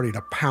he was ready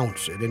to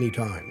pounce at any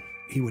time.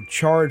 He would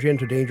charge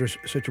into dangerous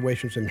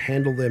situations and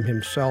handle them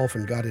himself,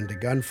 and got into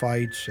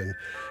gunfights and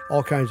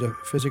all kinds of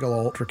physical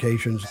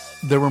altercations.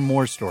 There were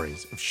more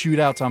stories of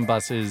shootouts on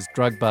buses,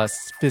 drug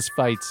busts,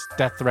 fistfights,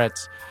 death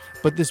threats.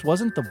 But this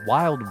wasn't the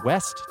Wild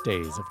West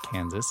days of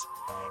Kansas.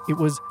 It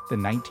was the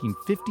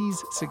 1950s,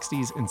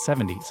 60s, and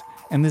 70s.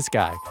 And this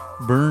guy,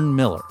 Vern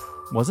Miller,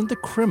 wasn't the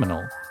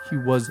criminal. He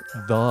was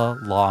the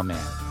lawman.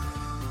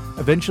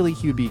 Eventually,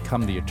 he would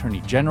become the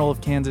Attorney General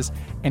of Kansas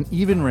and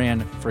even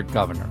ran for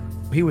governor.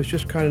 He was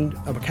just kind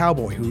of a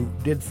cowboy who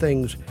did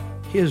things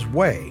his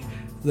way.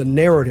 The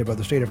narrative of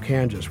the state of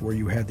Kansas, where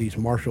you had these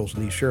marshals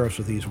and these sheriffs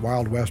of these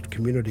Wild West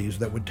communities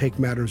that would take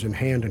matters in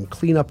hand and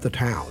clean up the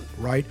town,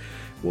 right?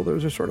 Well, there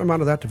was a certain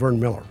amount of that to Vern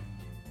Miller.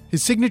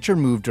 His signature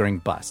move during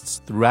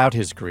busts throughout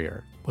his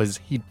career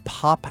was he'd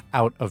pop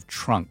out of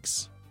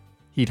trunks.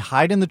 He'd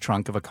hide in the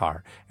trunk of a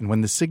car, and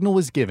when the signal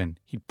was given,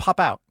 he'd pop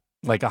out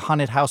like a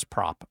haunted house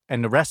prop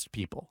and arrest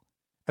people.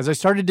 As I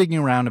started digging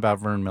around about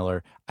Vern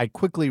Miller, I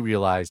quickly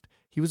realized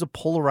he was a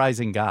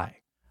polarizing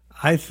guy.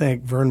 I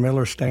think Vern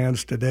Miller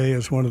stands today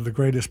as one of the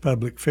greatest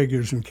public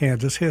figures in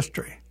Kansas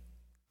history.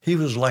 He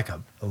was like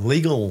a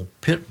legal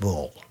pit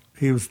bull.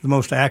 He was the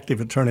most active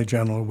attorney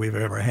general we've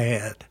ever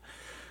had.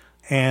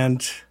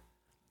 And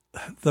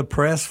the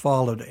press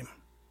followed him.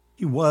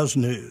 He was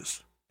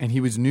news. And he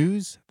was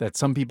news that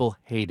some people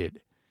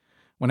hated.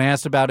 When I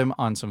asked about him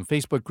on some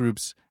Facebook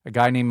groups, a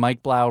guy named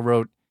Mike Blau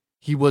wrote,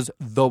 "He was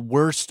the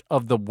worst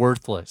of the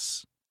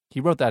worthless." He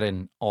wrote that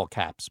in all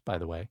caps, by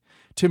the way.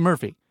 Tim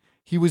Murphy,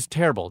 "He was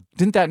terrible.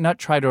 Didn't that nut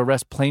try to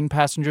arrest plane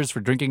passengers for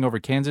drinking over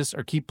Kansas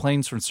or keep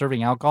planes from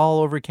serving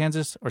alcohol over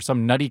Kansas or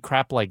some nutty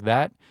crap like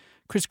that?"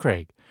 Chris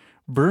Craig,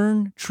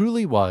 "Vern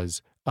truly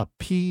was a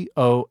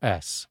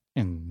POS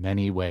in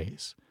many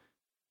ways."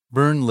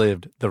 Vern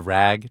lived the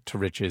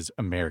rag-to-riches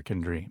American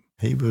dream.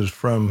 He was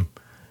from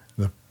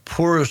the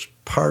poorest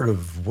part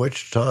of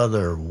Wichita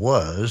there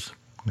was,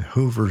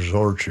 Hoover's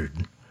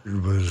Orchard.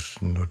 It was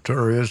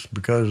notorious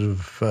because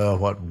of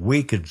what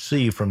we could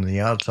see from the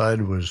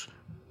outside was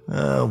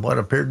what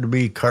appeared to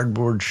be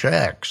cardboard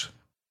shacks.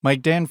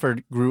 Mike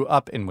Danford grew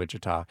up in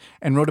Wichita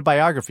and wrote a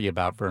biography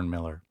about Vern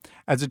Miller.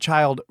 As a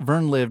child,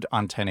 Vern lived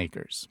on 10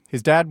 acres.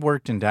 His dad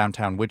worked in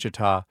downtown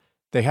Wichita.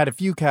 They had a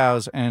few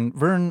cows, and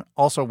Vern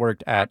also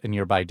worked at a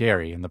nearby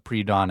dairy in the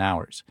pre-dawn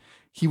hours.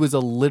 He was a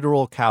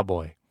literal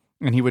cowboy,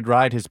 and he would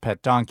ride his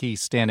pet donkey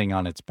standing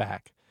on its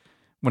back.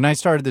 When I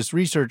started this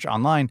research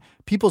online,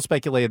 people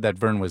speculated that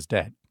Vern was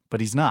dead,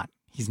 but he's not.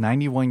 He's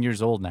 91 years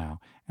old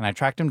now, and I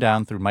tracked him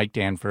down through Mike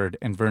Danford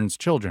and Vern's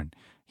children.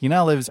 He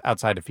now lives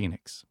outside of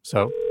Phoenix,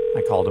 so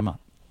I called him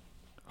up.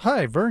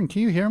 Hi, Vern,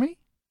 can you hear me?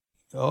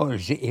 Oh,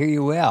 hear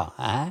you well,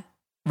 huh?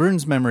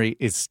 Vern's memory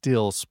is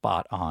still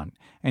spot on,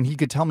 and he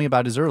could tell me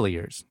about his early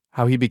years,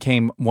 how he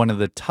became one of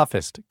the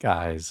toughest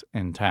guys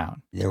in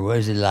town. There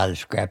was a lot of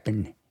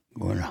scrapping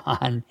going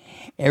on.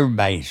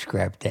 Everybody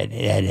scrapped at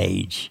that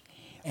age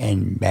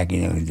and back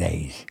in those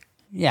days.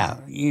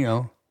 Yeah,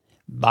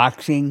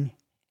 boxing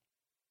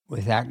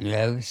without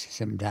gloves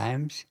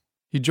sometimes.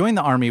 He joined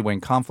the Army when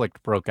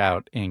conflict broke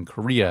out in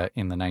Korea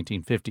in the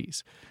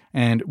 1950s,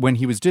 and when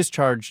he was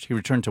discharged, he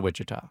returned to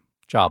Wichita,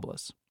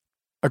 jobless.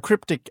 A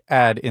cryptic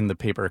ad in the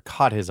paper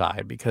caught his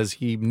eye because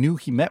he knew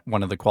he met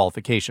one of the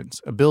qualifications,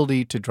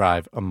 ability to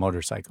drive a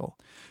motorcycle.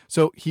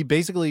 So he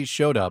basically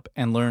showed up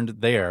and learned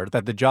there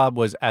that the job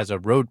was as a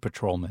road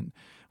patrolman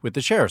with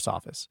the sheriff's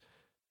office.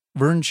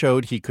 Vern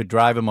showed he could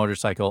drive a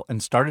motorcycle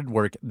and started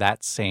work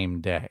that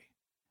same day.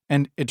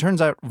 And it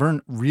turns out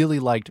Vern really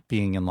liked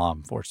being in law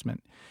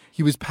enforcement.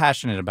 He was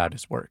passionate about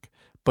his work,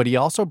 but he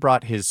also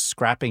brought his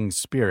scrapping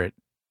spirit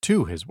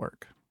to his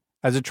work.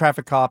 As a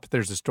traffic cop,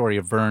 there's a story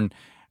of Vern,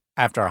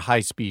 after a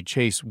high-speed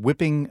chase,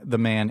 whipping the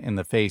man in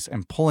the face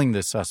and pulling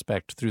the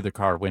suspect through the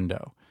car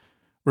window.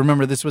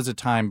 Remember, this was a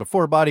time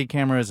before body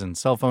cameras and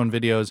cell phone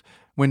videos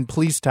when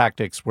police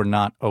tactics were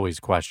not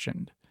always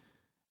questioned.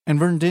 And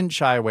Vern didn't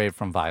shy away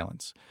from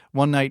violence.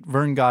 One night,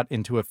 Vern got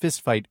into a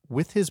fistfight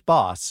with his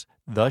boss,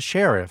 the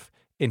sheriff,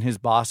 in his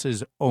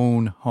boss's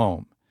own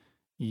home.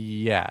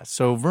 Yeah,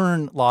 so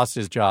Vern lost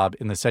his job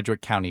in the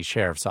Sedgwick County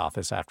Sheriff's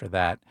Office after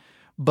that.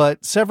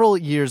 But several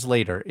years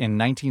later, in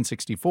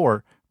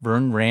 1964,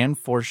 Vern ran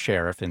for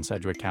sheriff in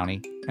Sedgwick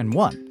County and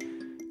won.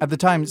 At the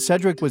time,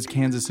 Sedgwick was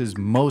Kansas's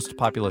most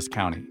populous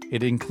county.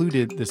 It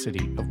included the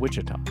city of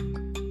Wichita.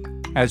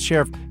 As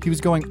sheriff, he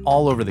was going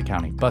all over the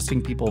county,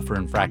 busting people for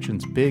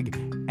infractions big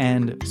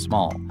and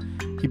small.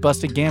 He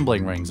busted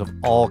gambling rings of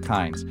all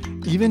kinds,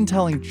 even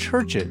telling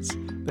churches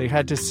they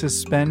had to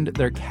suspend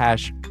their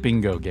cash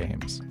bingo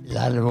games. A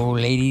lot of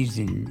old ladies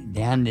in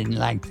town didn't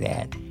like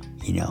that.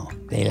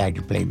 They like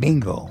to play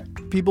bingo.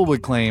 People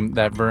would claim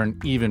that Vern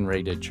even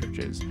raided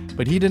churches,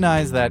 but he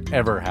denies that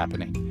ever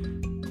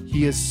happening.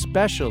 He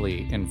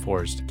especially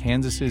enforced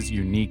Kansas's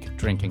unique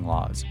drinking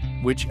laws,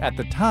 which at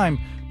the time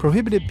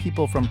prohibited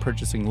people from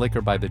purchasing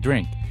liquor by the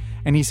drink.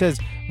 And he says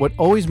what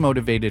always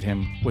motivated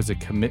him was a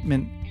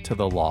commitment to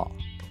the law.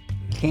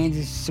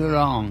 Kansas, so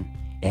long,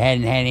 it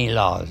hadn't had any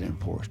laws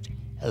enforced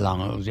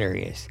along those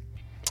areas.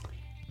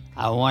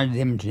 I wanted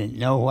them to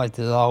know what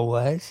the law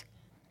was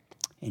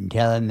and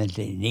tell them that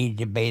they needed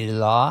to obey the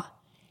law.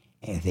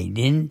 If they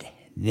didn't,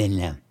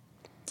 then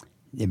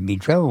there'd be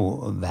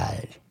trouble about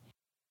it.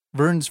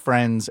 Vern's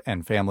friends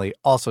and family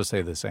also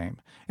say the same.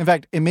 In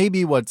fact, it may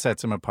be what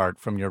sets him apart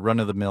from your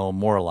run-of-the-mill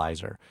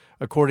moralizer,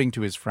 according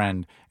to his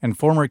friend and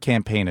former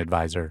campaign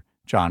advisor,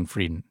 John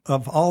Frieden.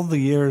 Of all the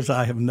years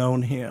I have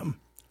known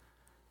him,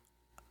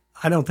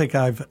 I don't think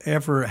I've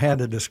ever had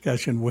a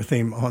discussion with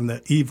him on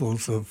the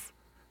evils of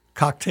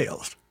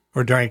cocktails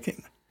or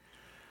drinking.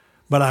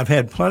 But I've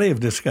had plenty of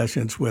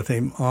discussions with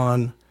him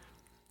on,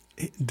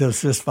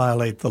 does this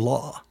violate the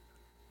law?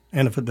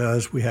 And if it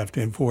does, we have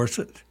to enforce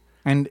it.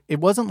 And it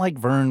wasn't like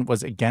Vern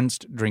was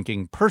against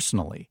drinking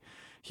personally.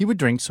 He would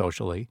drink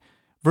socially.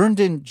 Vern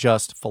didn't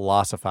just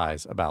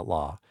philosophize about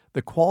law.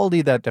 The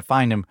quality that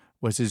defined him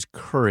was his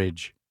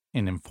courage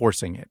in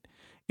enforcing it.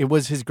 It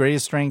was his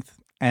greatest strength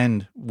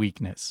and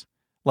weakness.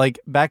 Like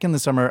back in the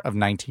summer of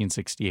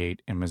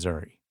 1968 in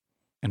Missouri.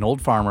 An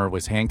old farmer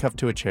was handcuffed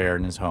to a chair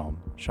in his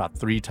home, shot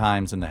 3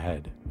 times in the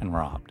head, and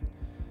robbed.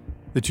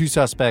 The 2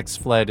 suspects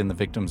fled in the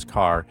victim's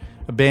car,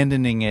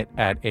 abandoning it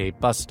at a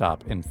bus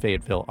stop in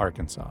Fayetteville,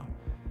 Arkansas.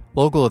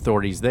 Local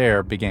authorities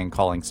there began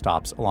calling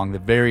stops along the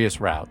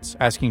various routes,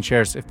 asking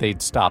sheriffs if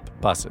they'd stop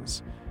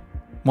buses.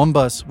 One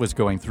bus was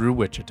going through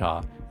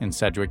Wichita in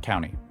Sedgwick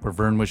County, where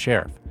Vern was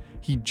sheriff.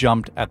 He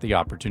jumped at the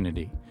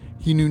opportunity.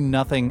 He knew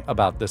nothing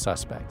about the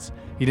suspects.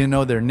 He didn't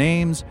know their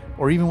names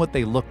or even what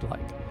they looked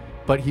like.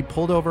 But he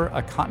pulled over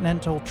a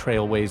Continental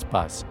Trailways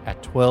bus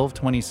at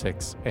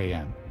 12:26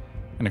 a.m.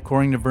 And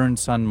according to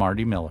Vern's son,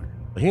 Marty Miller,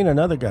 he and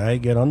another guy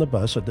get on the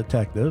bus, a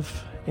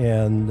detective,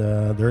 and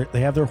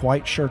they have their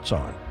white shirts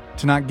on.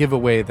 To not give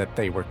away that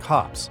they were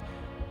cops,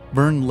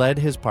 Vern led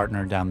his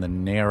partner down the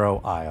narrow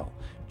aisle,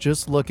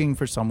 just looking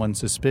for someone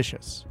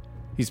suspicious.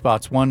 He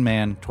spots one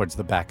man towards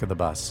the back of the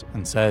bus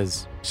and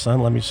says,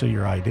 "Son, let me see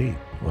your ID."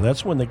 Well,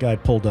 that's when the guy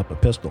pulled up a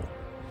pistol.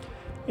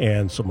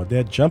 And so my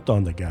dad jumped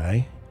on the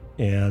guy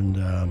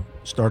and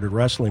started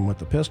wrestling with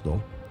the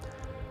pistol.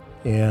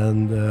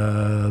 And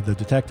the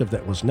detective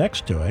that was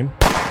next to him,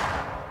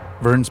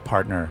 Vern's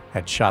partner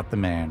had shot the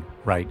man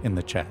right in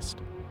the chest.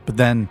 But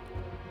then...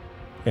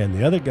 And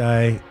the other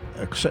guy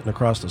sitting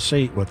across the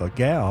seat with a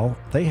gal,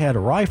 they had a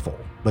rifle,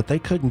 but they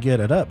couldn't get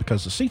it up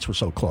because the seats were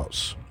so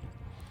close.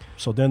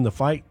 So then the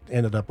fight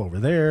ended up over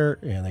there,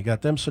 and they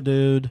got them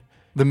subdued.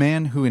 The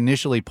man who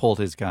initially pulled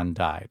his gun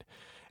died,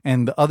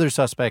 and the other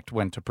suspect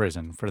went to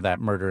prison for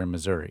that murder in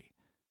Missouri.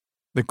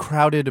 The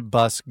crowded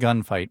bus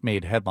gunfight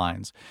made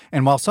headlines,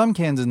 and while some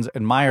Kansans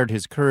admired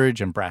his courage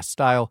and brass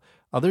style,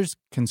 others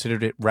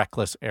considered it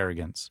reckless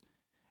arrogance.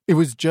 It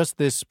was just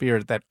this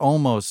spirit that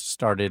almost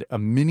started a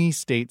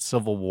mini-state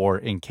civil war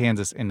in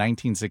Kansas in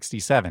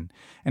 1967,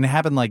 and it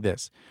happened like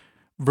this.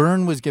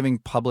 Vern was giving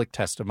public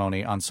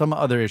testimony on some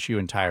other issue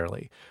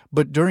entirely,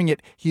 but during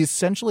it, he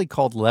essentially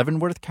called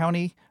Leavenworth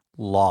County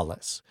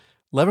lawless.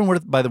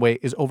 Leavenworth, by the way,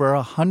 is over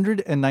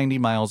 190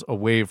 miles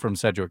away from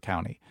Sedgwick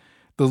County.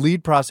 The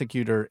lead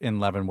prosecutor in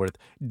Leavenworth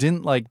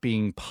didn't like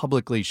being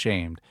publicly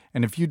shamed,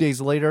 and a few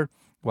days later,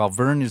 while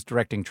Vern is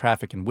directing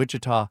traffic in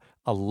Wichita,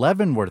 a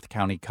Leavenworth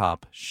County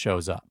cop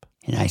shows up.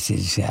 And I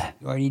says,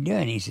 what are you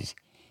doing? He says,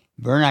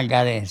 Vern, I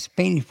got a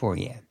subpoena for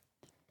you.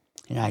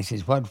 And I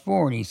says, what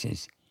for? And he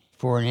says,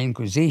 for an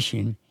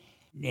inquisition,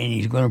 and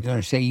he's going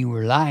to say you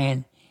were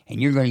lying, and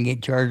you're going to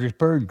get charged with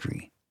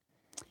perjury.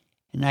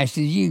 And I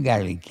says, you got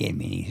to be kidding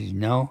me. And he says,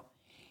 no.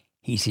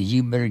 He says,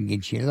 you better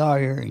get you a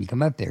lawyer and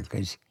come up there,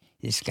 because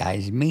this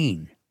guy's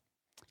mean.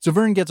 So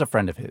Vern gets a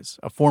friend of his,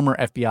 a former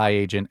FBI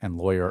agent and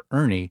lawyer,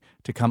 Ernie,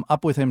 to come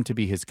up with him to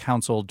be his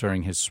counsel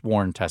during his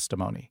sworn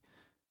testimony.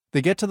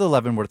 They get to the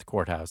Leavenworth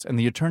courthouse, and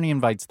the attorney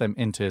invites them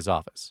into his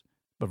office.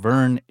 But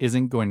Vern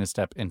isn't going to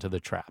step into the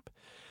trap.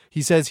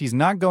 He says he's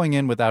not going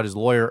in without his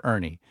lawyer,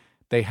 Ernie.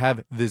 They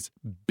have this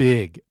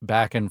big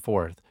back and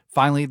forth.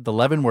 Finally, the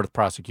Leavenworth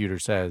prosecutor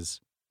says,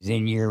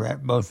 then you're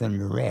both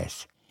under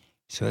arrest.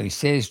 So he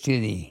says to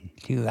the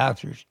two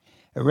officers,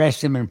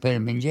 arrest him and put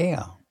him in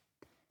jail.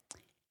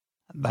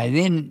 By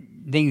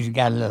then, things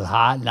got a little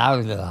hot, and I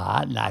was a little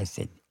hot, and I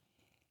said,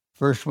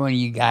 first one of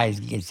you guys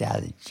gets out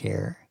of the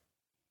chair,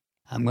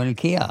 I'm going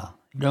to kill.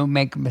 Don't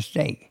make a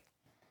mistake.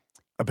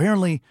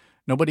 Apparently,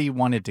 nobody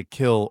wanted to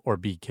kill or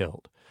be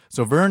killed.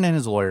 So Vern and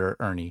his lawyer,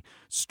 Ernie,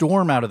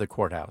 storm out of the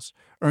courthouse.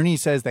 Ernie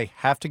says they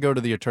have to go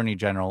to the attorney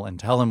general and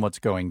tell him what's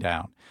going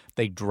down.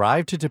 They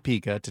drive to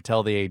Topeka to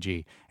tell the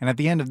AG. And at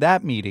the end of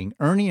that meeting,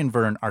 Ernie and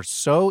Vern are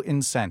so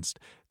incensed,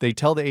 they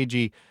tell the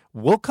AG,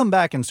 we'll come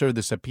back and serve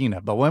the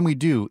subpoena, but when we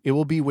do, it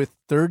will be with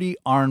 30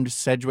 armed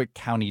Sedgwick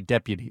County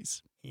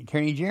deputies. The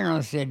attorney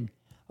general said,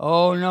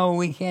 oh, no,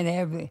 we can't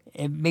have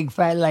a big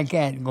fight like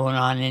that going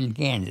on in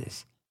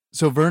Kansas.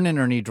 So Vern and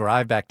Ernie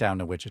drive back down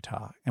to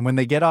Wichita, and when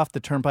they get off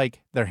the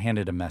turnpike, they're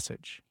handed a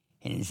message.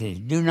 And it says,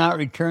 do not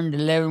return to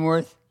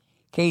Leavenworth,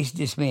 case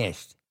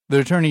dismissed. The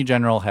attorney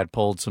general had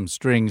pulled some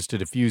strings to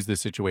defuse the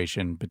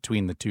situation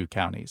between the two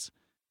counties.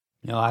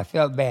 No, I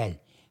felt bad.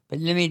 But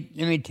let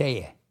me tell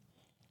you,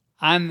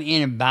 I'm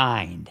in a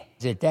bind.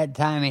 At that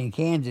time in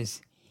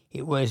Kansas,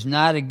 it was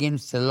not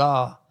against the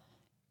law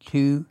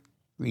to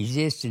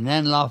resist an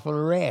unlawful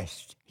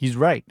arrest. He's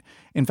right.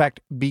 In fact,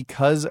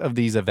 because of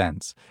these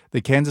events,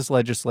 the Kansas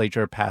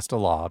legislature passed a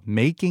law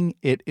making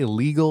it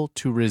illegal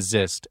to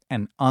resist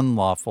an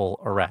unlawful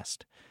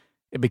arrest.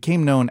 It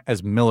became known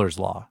as Miller's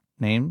Law,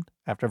 named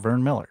after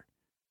Vern Miller.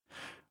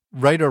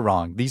 Right or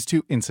wrong, these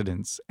two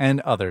incidents and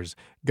others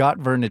got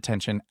Vern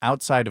attention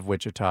outside of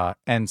Wichita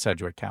and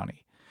Sedgwick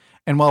County.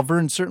 And while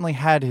Vern certainly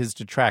had his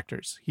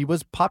detractors, he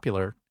was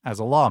popular as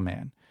a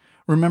lawman.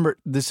 Remember,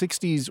 the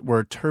 60s were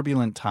a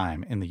turbulent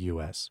time in the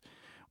U.S.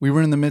 We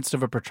were in the midst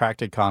of a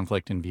protracted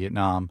conflict in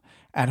Vietnam.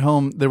 At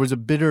home, there was a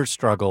bitter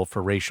struggle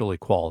for racial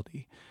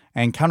equality,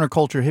 and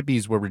counterculture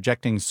hippies were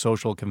rejecting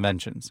social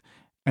conventions.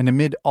 And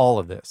amid all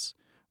of this,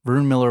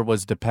 Vern Miller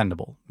was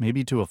dependable,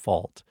 maybe to a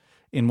fault,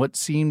 in what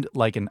seemed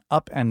like an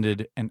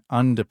upended and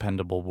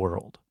undependable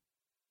world.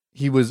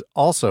 He was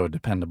also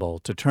dependable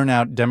to turn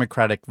out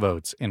Democratic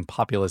votes in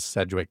populous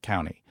Sedgwick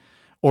County.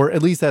 Or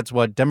at least that's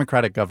what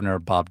Democratic Governor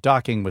Bob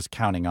Docking was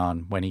counting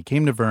on when he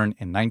came to Vern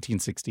in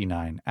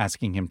 1969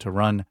 asking him to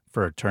run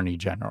for Attorney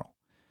General.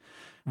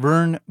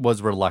 Vern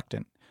was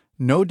reluctant.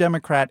 No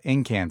Democrat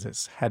in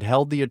Kansas had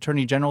held the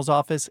Attorney General's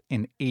office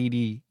in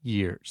 80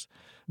 years.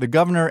 The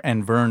governor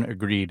and Vern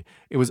agreed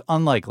it was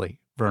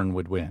unlikely Vern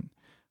would win.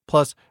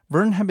 Plus,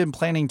 Vern had been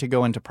planning to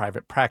go into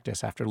private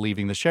practice after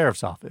leaving the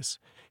sheriff's office.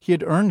 He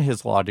had earned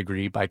his law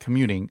degree by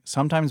commuting,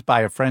 sometimes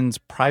by a friend's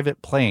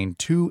private plane,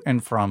 to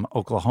and from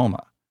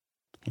Oklahoma.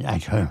 And I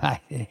told him, I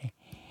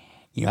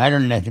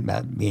don't know nothing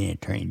about being an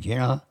attorney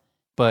general.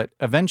 But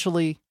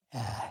eventually,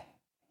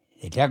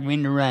 they took me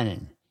into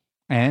running.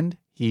 And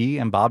he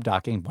and Bob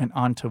Docking went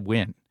on to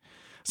win.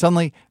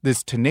 Suddenly,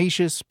 this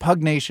tenacious,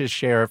 pugnacious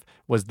sheriff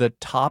was the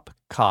top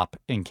cop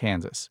in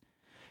Kansas.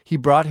 He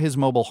brought his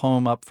mobile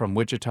home up from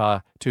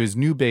Wichita to his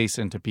new base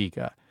in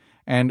Topeka,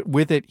 and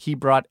with it, he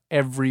brought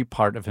every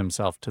part of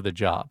himself to the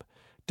job.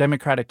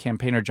 Democratic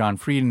campaigner John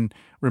Frieden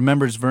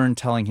remembers Vern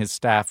telling his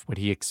staff what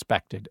he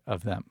expected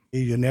of them.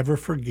 You never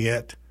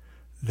forget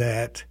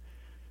that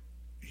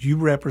you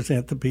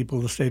represent the people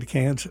of the state of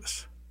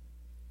Kansas.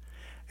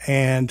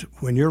 And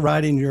when you're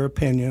writing your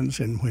opinions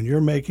and when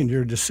you're making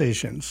your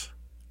decisions,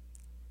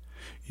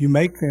 you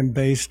make them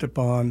based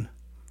upon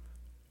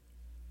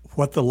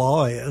what the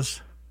law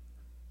is,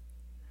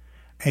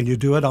 and you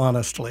do it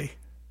honestly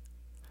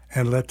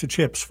and let the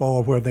chips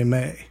fall where they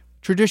may.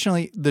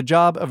 Traditionally, the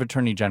job of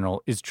Attorney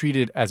General is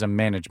treated as a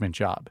management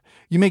job.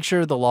 You make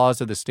sure the laws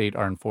of the state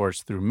are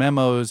enforced through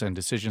memos and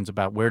decisions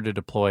about where to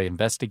deploy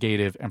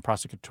investigative and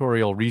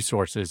prosecutorial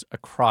resources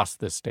across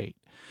the state.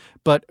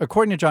 But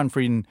according to John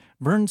Frieden,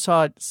 Vern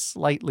saw it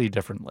slightly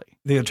differently.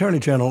 The Attorney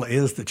General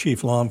is the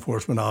chief law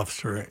enforcement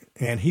officer,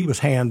 and he was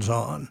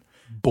hands-on.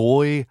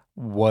 Boy,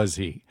 was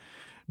he.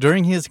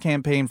 During his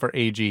campaign for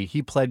AG,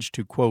 he pledged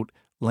to, quote,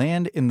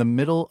 land in the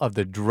middle of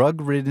the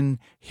drug-ridden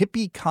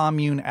hippie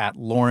commune at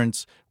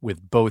Lawrence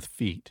with both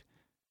feet.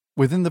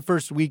 Within the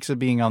first weeks of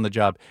being on the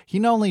job, he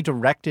not only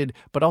directed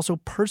but also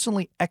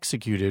personally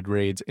executed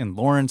raids in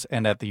Lawrence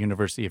and at the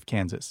University of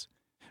Kansas.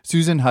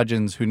 Susan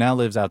Hudgens, who now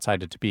lives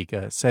outside of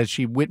Topeka, says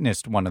she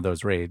witnessed one of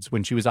those raids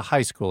when she was a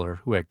high schooler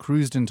who had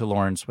cruised into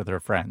Lawrence with her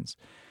friends.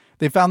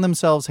 They found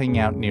themselves hanging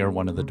out near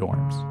one of the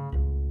dorms.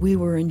 We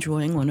were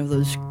enjoying one of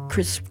those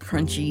crisp,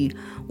 crunchy,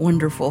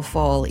 wonderful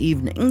fall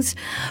evenings.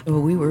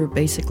 We were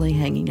basically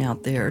hanging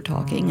out there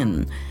talking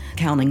and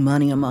counting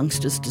money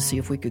amongst us to see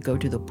if we could go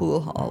to the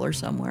pool hall or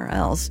somewhere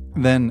else.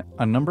 Then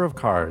a number of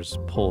cars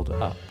pulled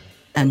up.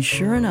 And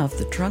sure enough,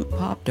 the trunk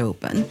popped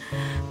open,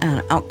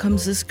 and out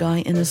comes this guy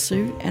in a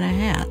suit and a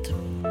hat.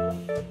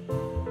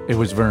 It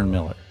was Vern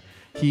Miller.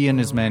 He and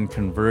his men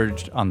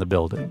converged on the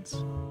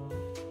buildings.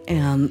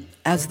 And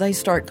as they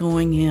start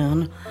going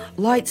in,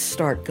 lights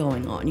start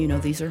going on. You know,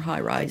 these are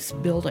high-rise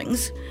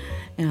buildings,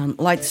 and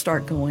lights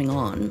start going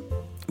on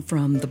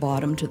from the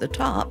bottom to the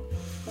top,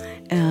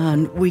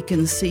 and we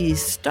can see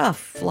stuff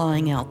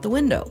flying out the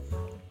window.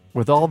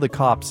 With all the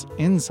cops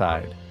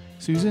inside,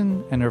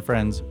 Susan and her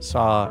friends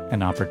saw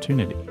an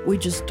opportunity. We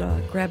just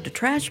grabbed a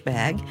trash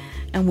bag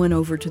and went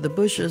over to the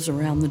bushes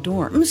around the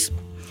dorms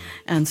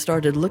and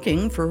started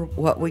looking for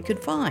what we could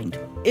find.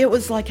 It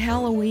was like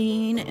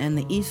Halloween and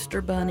the Easter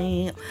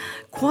Bunny,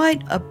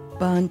 quite a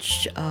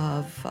bunch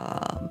of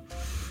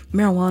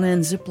marijuana in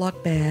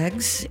Ziploc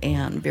bags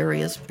and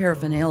various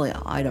paraphernalia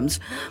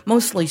items,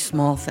 mostly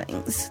small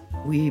things.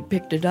 We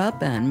picked it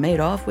up and made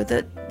off with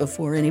it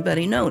before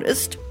anybody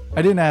noticed.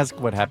 I didn't ask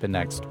what happened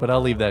next, but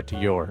I'll leave that to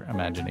your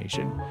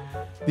imagination.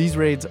 These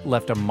raids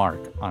left a mark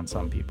on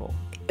some people.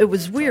 It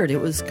was weird.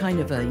 It was kind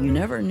of a you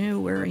never knew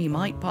where he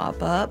might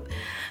pop up,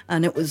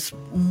 and it was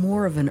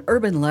more of an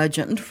urban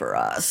legend for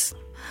us.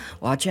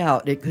 Watch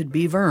out, it could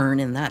be Vern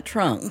in that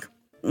trunk.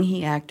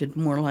 He acted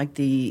more like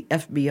the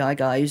FBI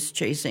guys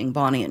chasing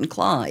Bonnie and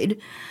Clyde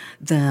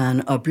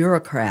than a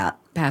bureaucrat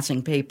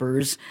passing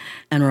papers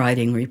and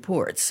writing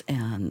reports,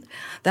 and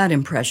that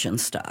impression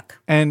stuck.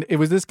 And it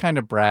was this kind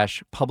of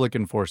brash public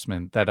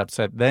enforcement that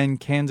upset then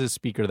Kansas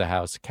Speaker of the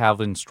House,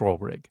 Calvin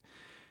Strohrig.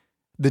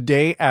 The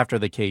day after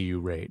the KU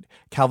raid,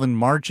 Calvin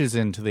marches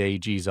into the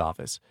AG's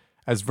office.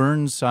 As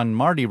Vern's son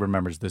Marty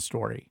remembers this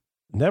story.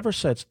 Never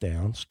sits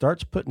down,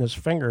 starts putting his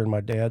finger in my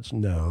dad's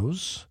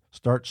nose,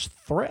 starts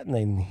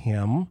threatening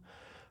him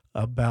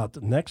about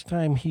the next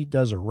time he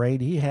does a raid,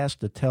 he has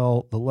to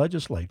tell the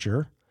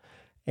legislature.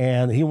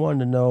 And he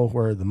wanted to know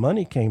where the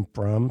money came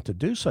from to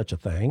do such a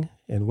thing,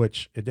 in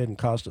which it didn't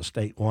cost the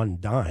state one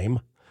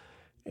dime.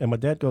 And my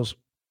dad goes,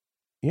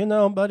 you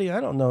know, buddy, I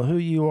don't know who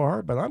you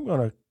are, but I'm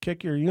going to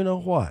kick your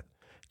you-know-what.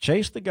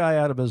 Chased the guy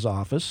out of his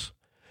office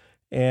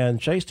and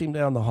chased him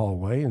down the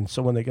hallway. And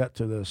so when they got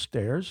to the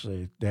stairs,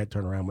 Dad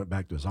turned around and went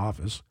back to his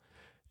office.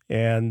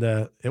 And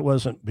it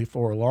wasn't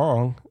before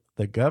long,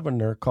 the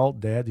governor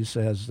called Dad. He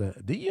says,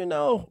 do you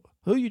know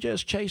who you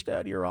just chased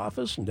out of your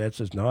office? And Dad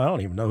says, no, I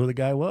don't even know who the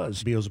guy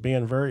was. He was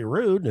being very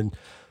rude and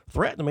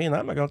threatened me, and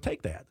I'm not going to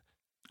take that.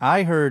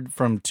 I heard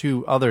from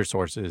two other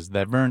sources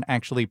that Vern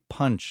actually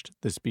punched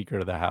the Speaker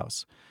of the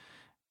House.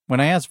 When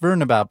I asked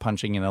Vern about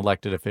punching an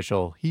elected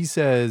official, he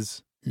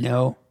says,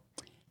 No,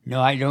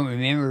 I don't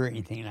remember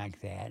anything like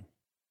that.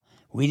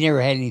 We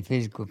never had any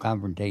physical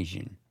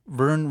confrontation.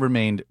 Vern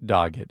remained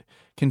dogged,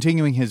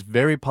 continuing his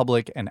very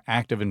public and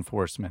active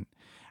enforcement.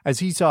 As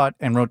he saw it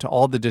and wrote to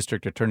all the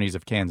district attorneys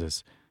of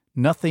Kansas,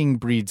 nothing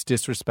breeds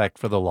disrespect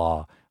for the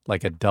law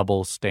like a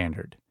double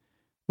standard.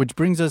 Which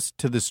brings us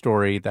to the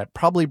story that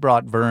probably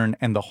brought Vern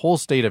and the whole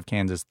state of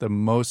Kansas the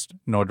most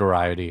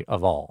notoriety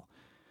of all.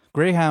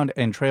 Greyhound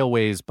and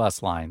Trailways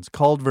bus lines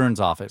called Vern's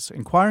office,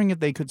 inquiring if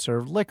they could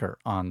serve liquor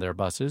on their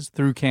buses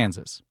through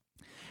Kansas.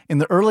 In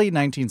the early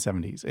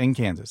 1970s in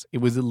Kansas, it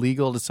was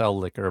illegal to sell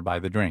liquor by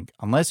the drink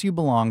unless you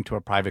belonged to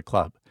a private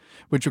club,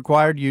 which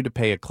required you to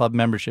pay a club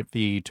membership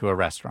fee to a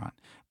restaurant.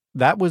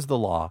 That was the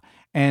law,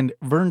 and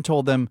Vern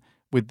told them,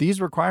 with these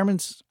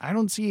requirements, I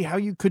don't see how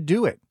you could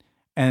do it.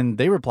 And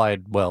they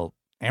replied, well,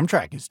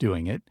 Amtrak is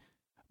doing it.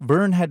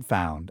 Vern had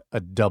found a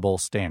double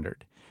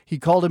standard. He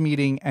called a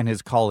meeting and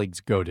his colleagues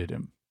goaded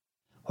him.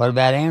 What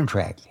about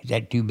Amtrak? Is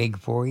that too big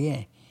for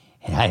you?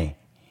 And I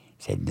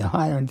said, no,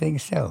 I don't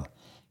think so.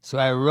 So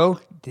I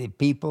wrote to the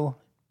people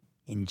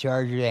in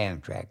charge of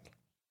Amtrak.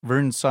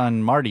 Vern's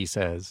son, Marty,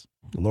 says,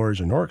 the lawyers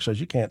in Newark says,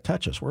 you can't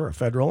touch us. We're a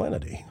federal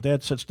entity.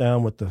 Dad sits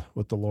down with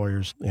the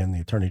lawyers in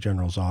the Attorney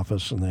General's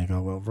office, and they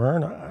go, well,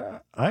 Vern,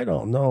 I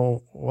don't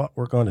know what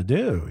we're going to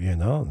do, you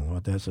know. And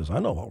what Dad says, I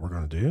know what we're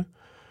going to do.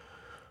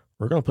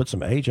 We're going to put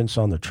some agents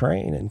on the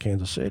train in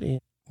Kansas City.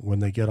 when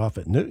they get off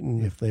at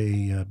Newton, if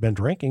they been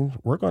drinking,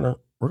 we're gonna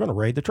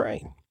raid the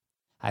train.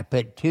 I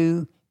put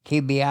 2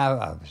 KBI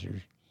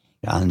officers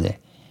on the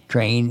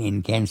train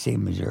in Kansas City,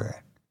 Missouri.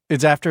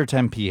 It's after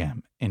 10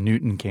 p.m. in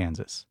Newton,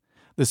 Kansas.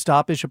 The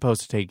stop is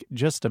supposed to take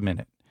just a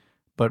minute,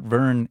 but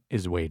Vern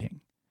is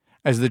waiting.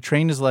 As the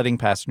train is letting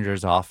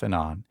passengers off and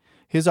on,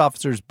 his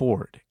officers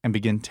board and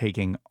begin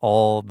taking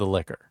all the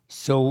liquor.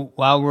 So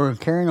while we're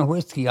carrying the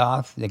whiskey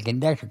off, the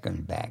conductor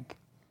comes back,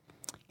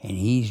 and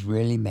he's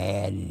really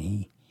mad, and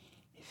he's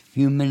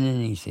fuming,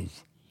 and he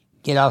says,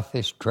 "Get off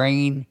this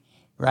train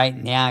right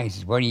now." He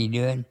says, "What are you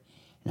doing?"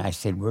 And I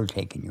said, "We're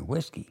taking your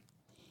whiskey."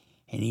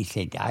 And he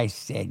said, I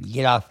said,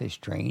 "Get off this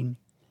train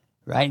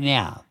right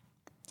now."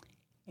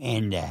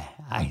 And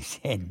I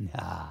said,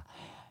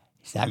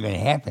 "It's not going to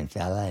happen,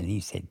 fella." And he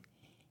said,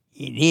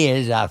 "It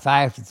is. If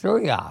I have to throw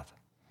you off."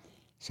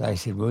 So I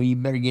said, "Well, you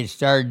better get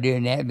started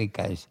doing that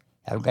because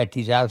I've got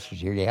these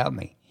officers here to help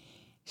me."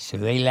 So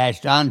they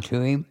latched on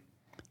to him,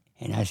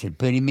 and I said,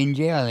 "Put him in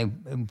jail." They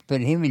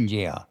put him in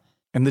jail.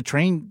 And the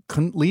train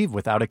couldn't leave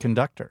without a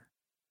conductor.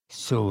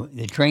 So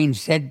the train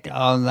sat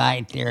all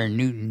night there in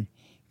Newton,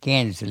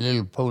 Kansas, a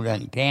little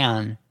podunk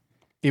town.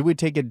 It would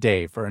take a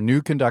day for a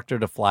new conductor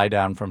to fly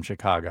down from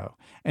Chicago.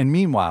 And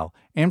meanwhile,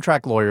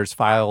 Amtrak lawyers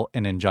file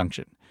an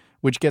injunction,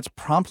 which gets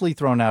promptly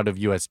thrown out of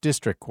U.S.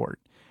 District Court.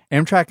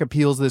 Amtrak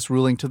appeals this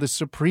ruling to the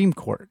Supreme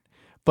Court.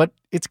 But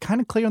it's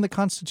kind of clear in the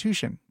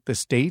Constitution. The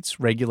states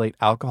regulate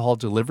alcohol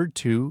delivered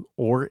to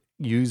or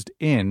used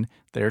in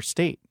their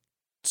state.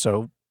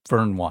 So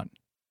Vern won.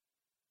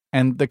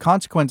 And the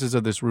consequences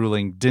of this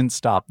ruling didn't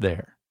stop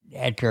there.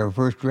 After our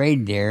first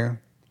raid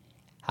there,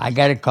 I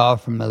got a call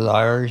from the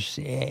lawyers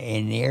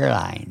in the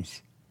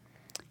airlines.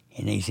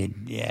 And they said,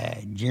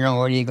 "General,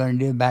 what are you going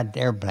to do about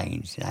the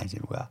airplanes?" And I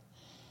said, "Well,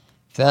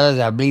 fellas,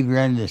 I believe you're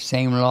under the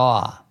same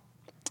law.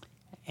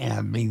 And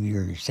I believe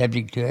you're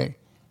subject to it.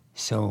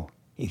 So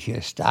if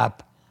you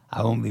stop,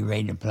 I won't be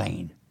raiding a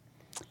plane."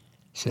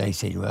 So they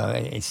said, "Well,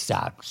 it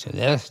stopped." So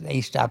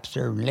they stopped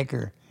serving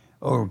liquor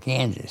over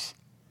Kansas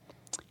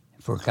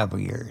for a couple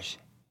of years.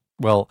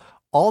 Well,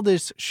 all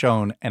this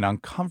shone an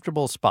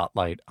uncomfortable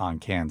spotlight on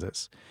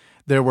Kansas.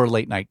 There were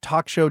late-night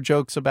talk show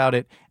jokes about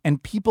it,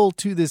 and people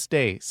to this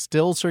day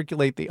still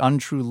circulate the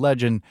untrue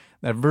legend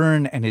that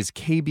Vern and his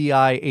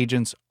KBI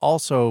agents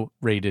also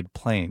raided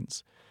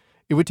planes.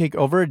 It would take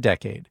over a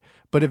decade,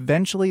 but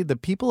eventually the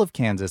people of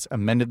Kansas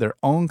amended their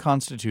own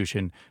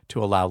constitution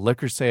to allow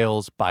liquor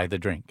sales by the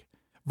drink.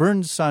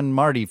 Vern's son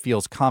Marty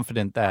feels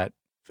confident that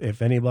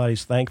if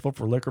anybody's thankful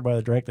for liquor by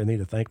the drink, they need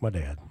to thank my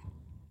dad.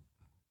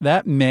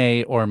 That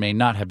may or may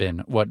not have been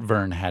what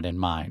Vern had in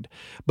mind,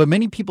 but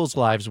many people's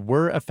lives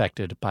were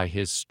affected by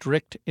his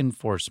strict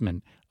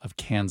enforcement of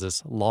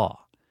Kansas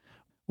law,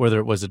 whether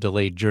it was a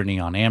delayed journey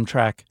on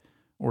Amtrak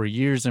or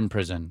years in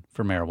prison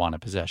for marijuana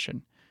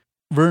possession.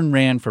 Vern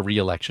ran for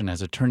re-election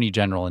as Attorney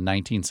General in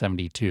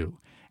 1972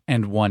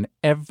 and won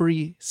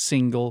every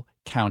single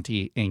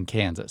county in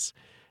Kansas.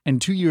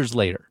 And 2 years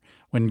later,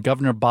 when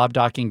Governor Bob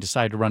Docking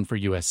decided to run for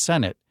U.S.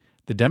 Senate,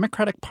 the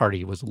Democratic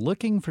Party was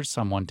looking for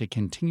someone to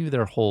continue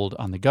their hold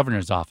on the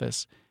governor's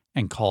office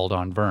and called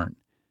on Vern.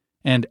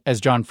 And as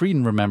John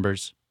Frieden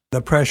remembers,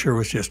 the pressure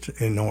was just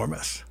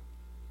enormous.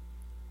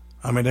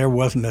 I mean, there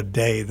wasn't a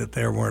day that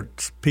there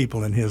weren't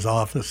people in his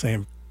office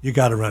saying, "You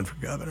got to run for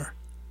governor.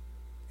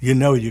 You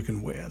know you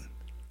can win."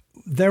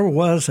 There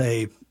was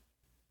a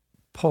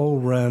poll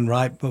run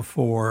right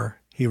before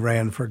he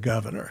ran for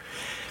governor.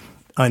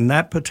 On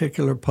that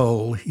particular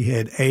poll, he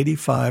had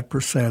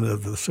 85%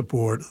 of the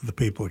support of the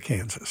people of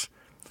Kansas.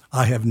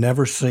 I have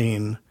never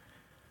seen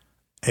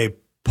a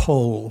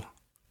poll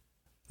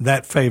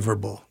that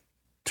favorable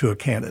to a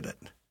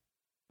candidate.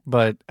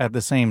 But at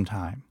the same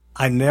time,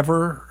 I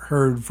never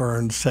heard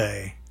Vern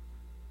say,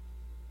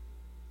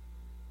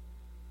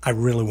 "I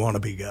really want to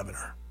be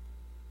governor."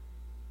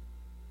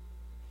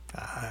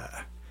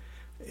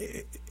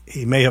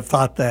 He may have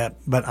thought that,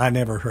 but I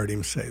never heard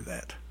him say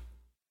that.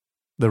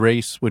 The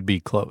race would be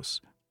close,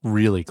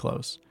 really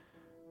close.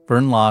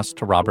 Vern lost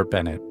to Robert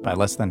Bennett by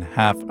less than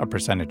half a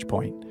percentage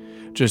point,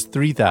 just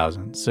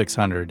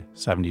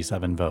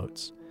 3,677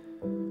 votes.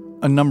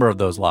 A number of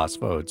those lost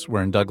votes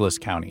were in Douglas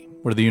County,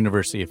 where the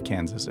University of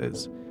Kansas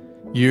is.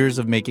 Years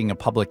of making a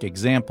public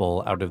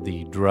example out of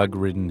the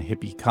drug-ridden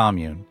hippie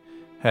commune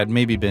had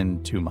maybe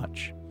been too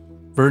much.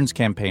 Vern's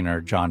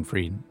campaigner, John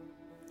Frieden.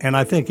 And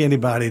I think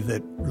anybody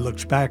that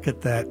looks back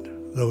at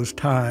those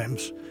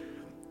times,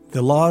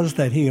 the laws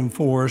that he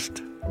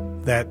enforced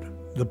that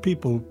the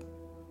people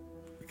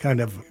kind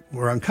of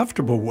were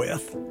uncomfortable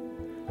with,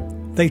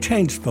 they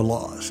changed the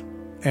laws.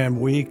 And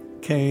we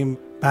came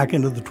back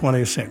into the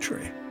 20th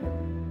century.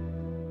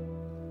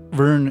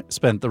 Vern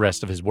spent the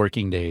rest of his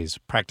working days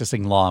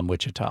practicing law in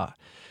Wichita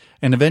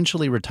and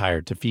eventually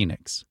retired to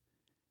Phoenix.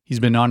 He's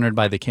been honored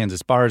by the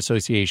Kansas Bar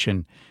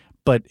Association,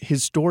 but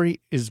his story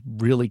is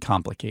really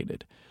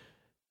complicated.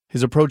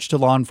 His approach to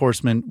law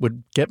enforcement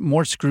would get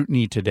more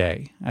scrutiny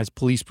today, as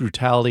police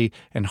brutality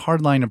and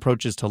hardline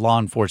approaches to law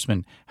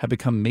enforcement have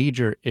become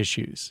major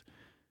issues.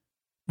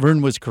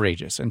 Vern was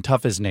courageous and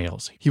tough as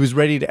nails. He was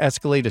ready to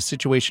escalate a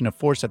situation of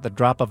force at the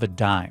drop of a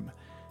dime.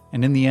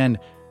 And in the end,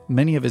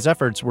 many of his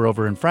efforts were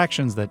over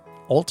infractions that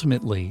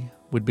ultimately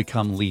would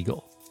become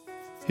legal.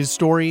 His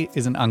story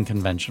is an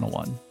unconventional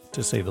one,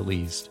 to say the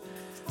least.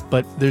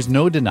 But there's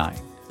no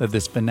denying that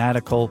this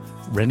fanatical,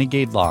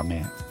 renegade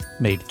lawman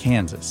made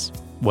Kansas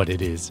what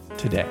it is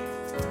today.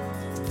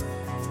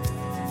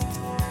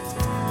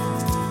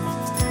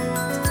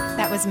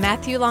 That was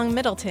Matthew Long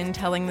Middleton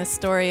telling the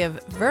story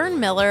of Vern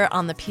Miller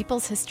on the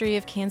People's History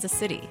of Kansas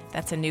City.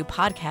 That's a new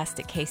podcast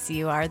at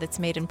KCUR that's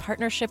made in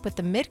partnership with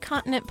the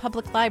Mid-Continent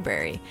Public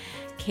Library.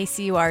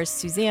 KCUR's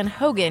Suzanne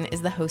Hogan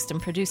is the host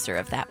and producer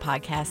of that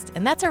podcast.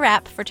 And that's a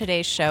wrap for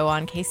today's show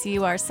on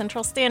KCUR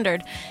Central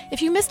Standard.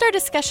 If you missed our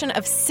discussion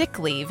of sick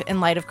leave in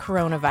light of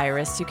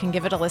coronavirus, you can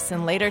give it a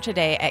listen later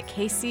today at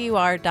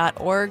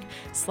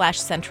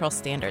kcur.org/Central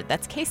Standard.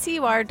 That's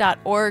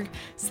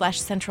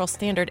kcur.org/Central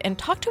Standard. And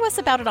talk to us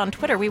about it on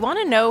Twitter. We want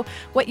to know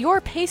what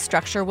your pay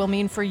structure will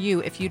mean for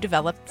you if you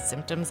develop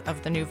symptoms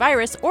of the new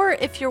virus or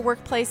if your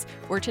workplace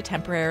were to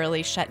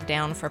temporarily shut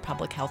down for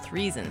public health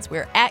reasons.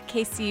 We're at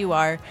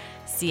KCUR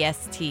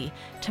CST.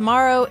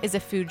 Tomorrow is a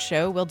food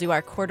show. We'll do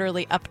our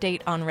quarterly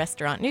update on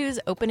restaurant news,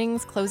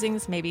 openings,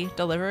 closings, maybe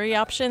delivery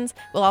options.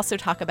 We'll also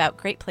talk about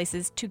great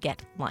places to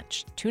get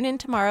lunch. Tune in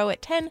tomorrow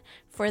at 10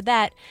 for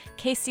that.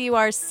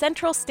 KCUR's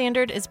Central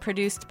Standard is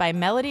produced by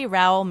Melody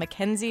Rowell,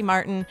 Mackenzie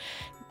Martin,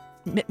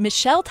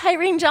 Michelle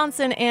Tyreen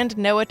Johnson, and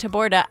Noah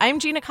Taborda. I'm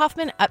Gina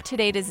Kaufman. Up to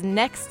Date is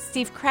next.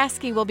 Steve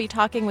Kraske will be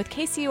talking with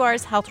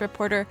KCUR's health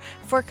reporter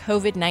for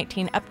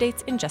COVID-19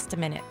 updates in just a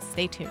minute.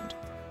 Stay tuned.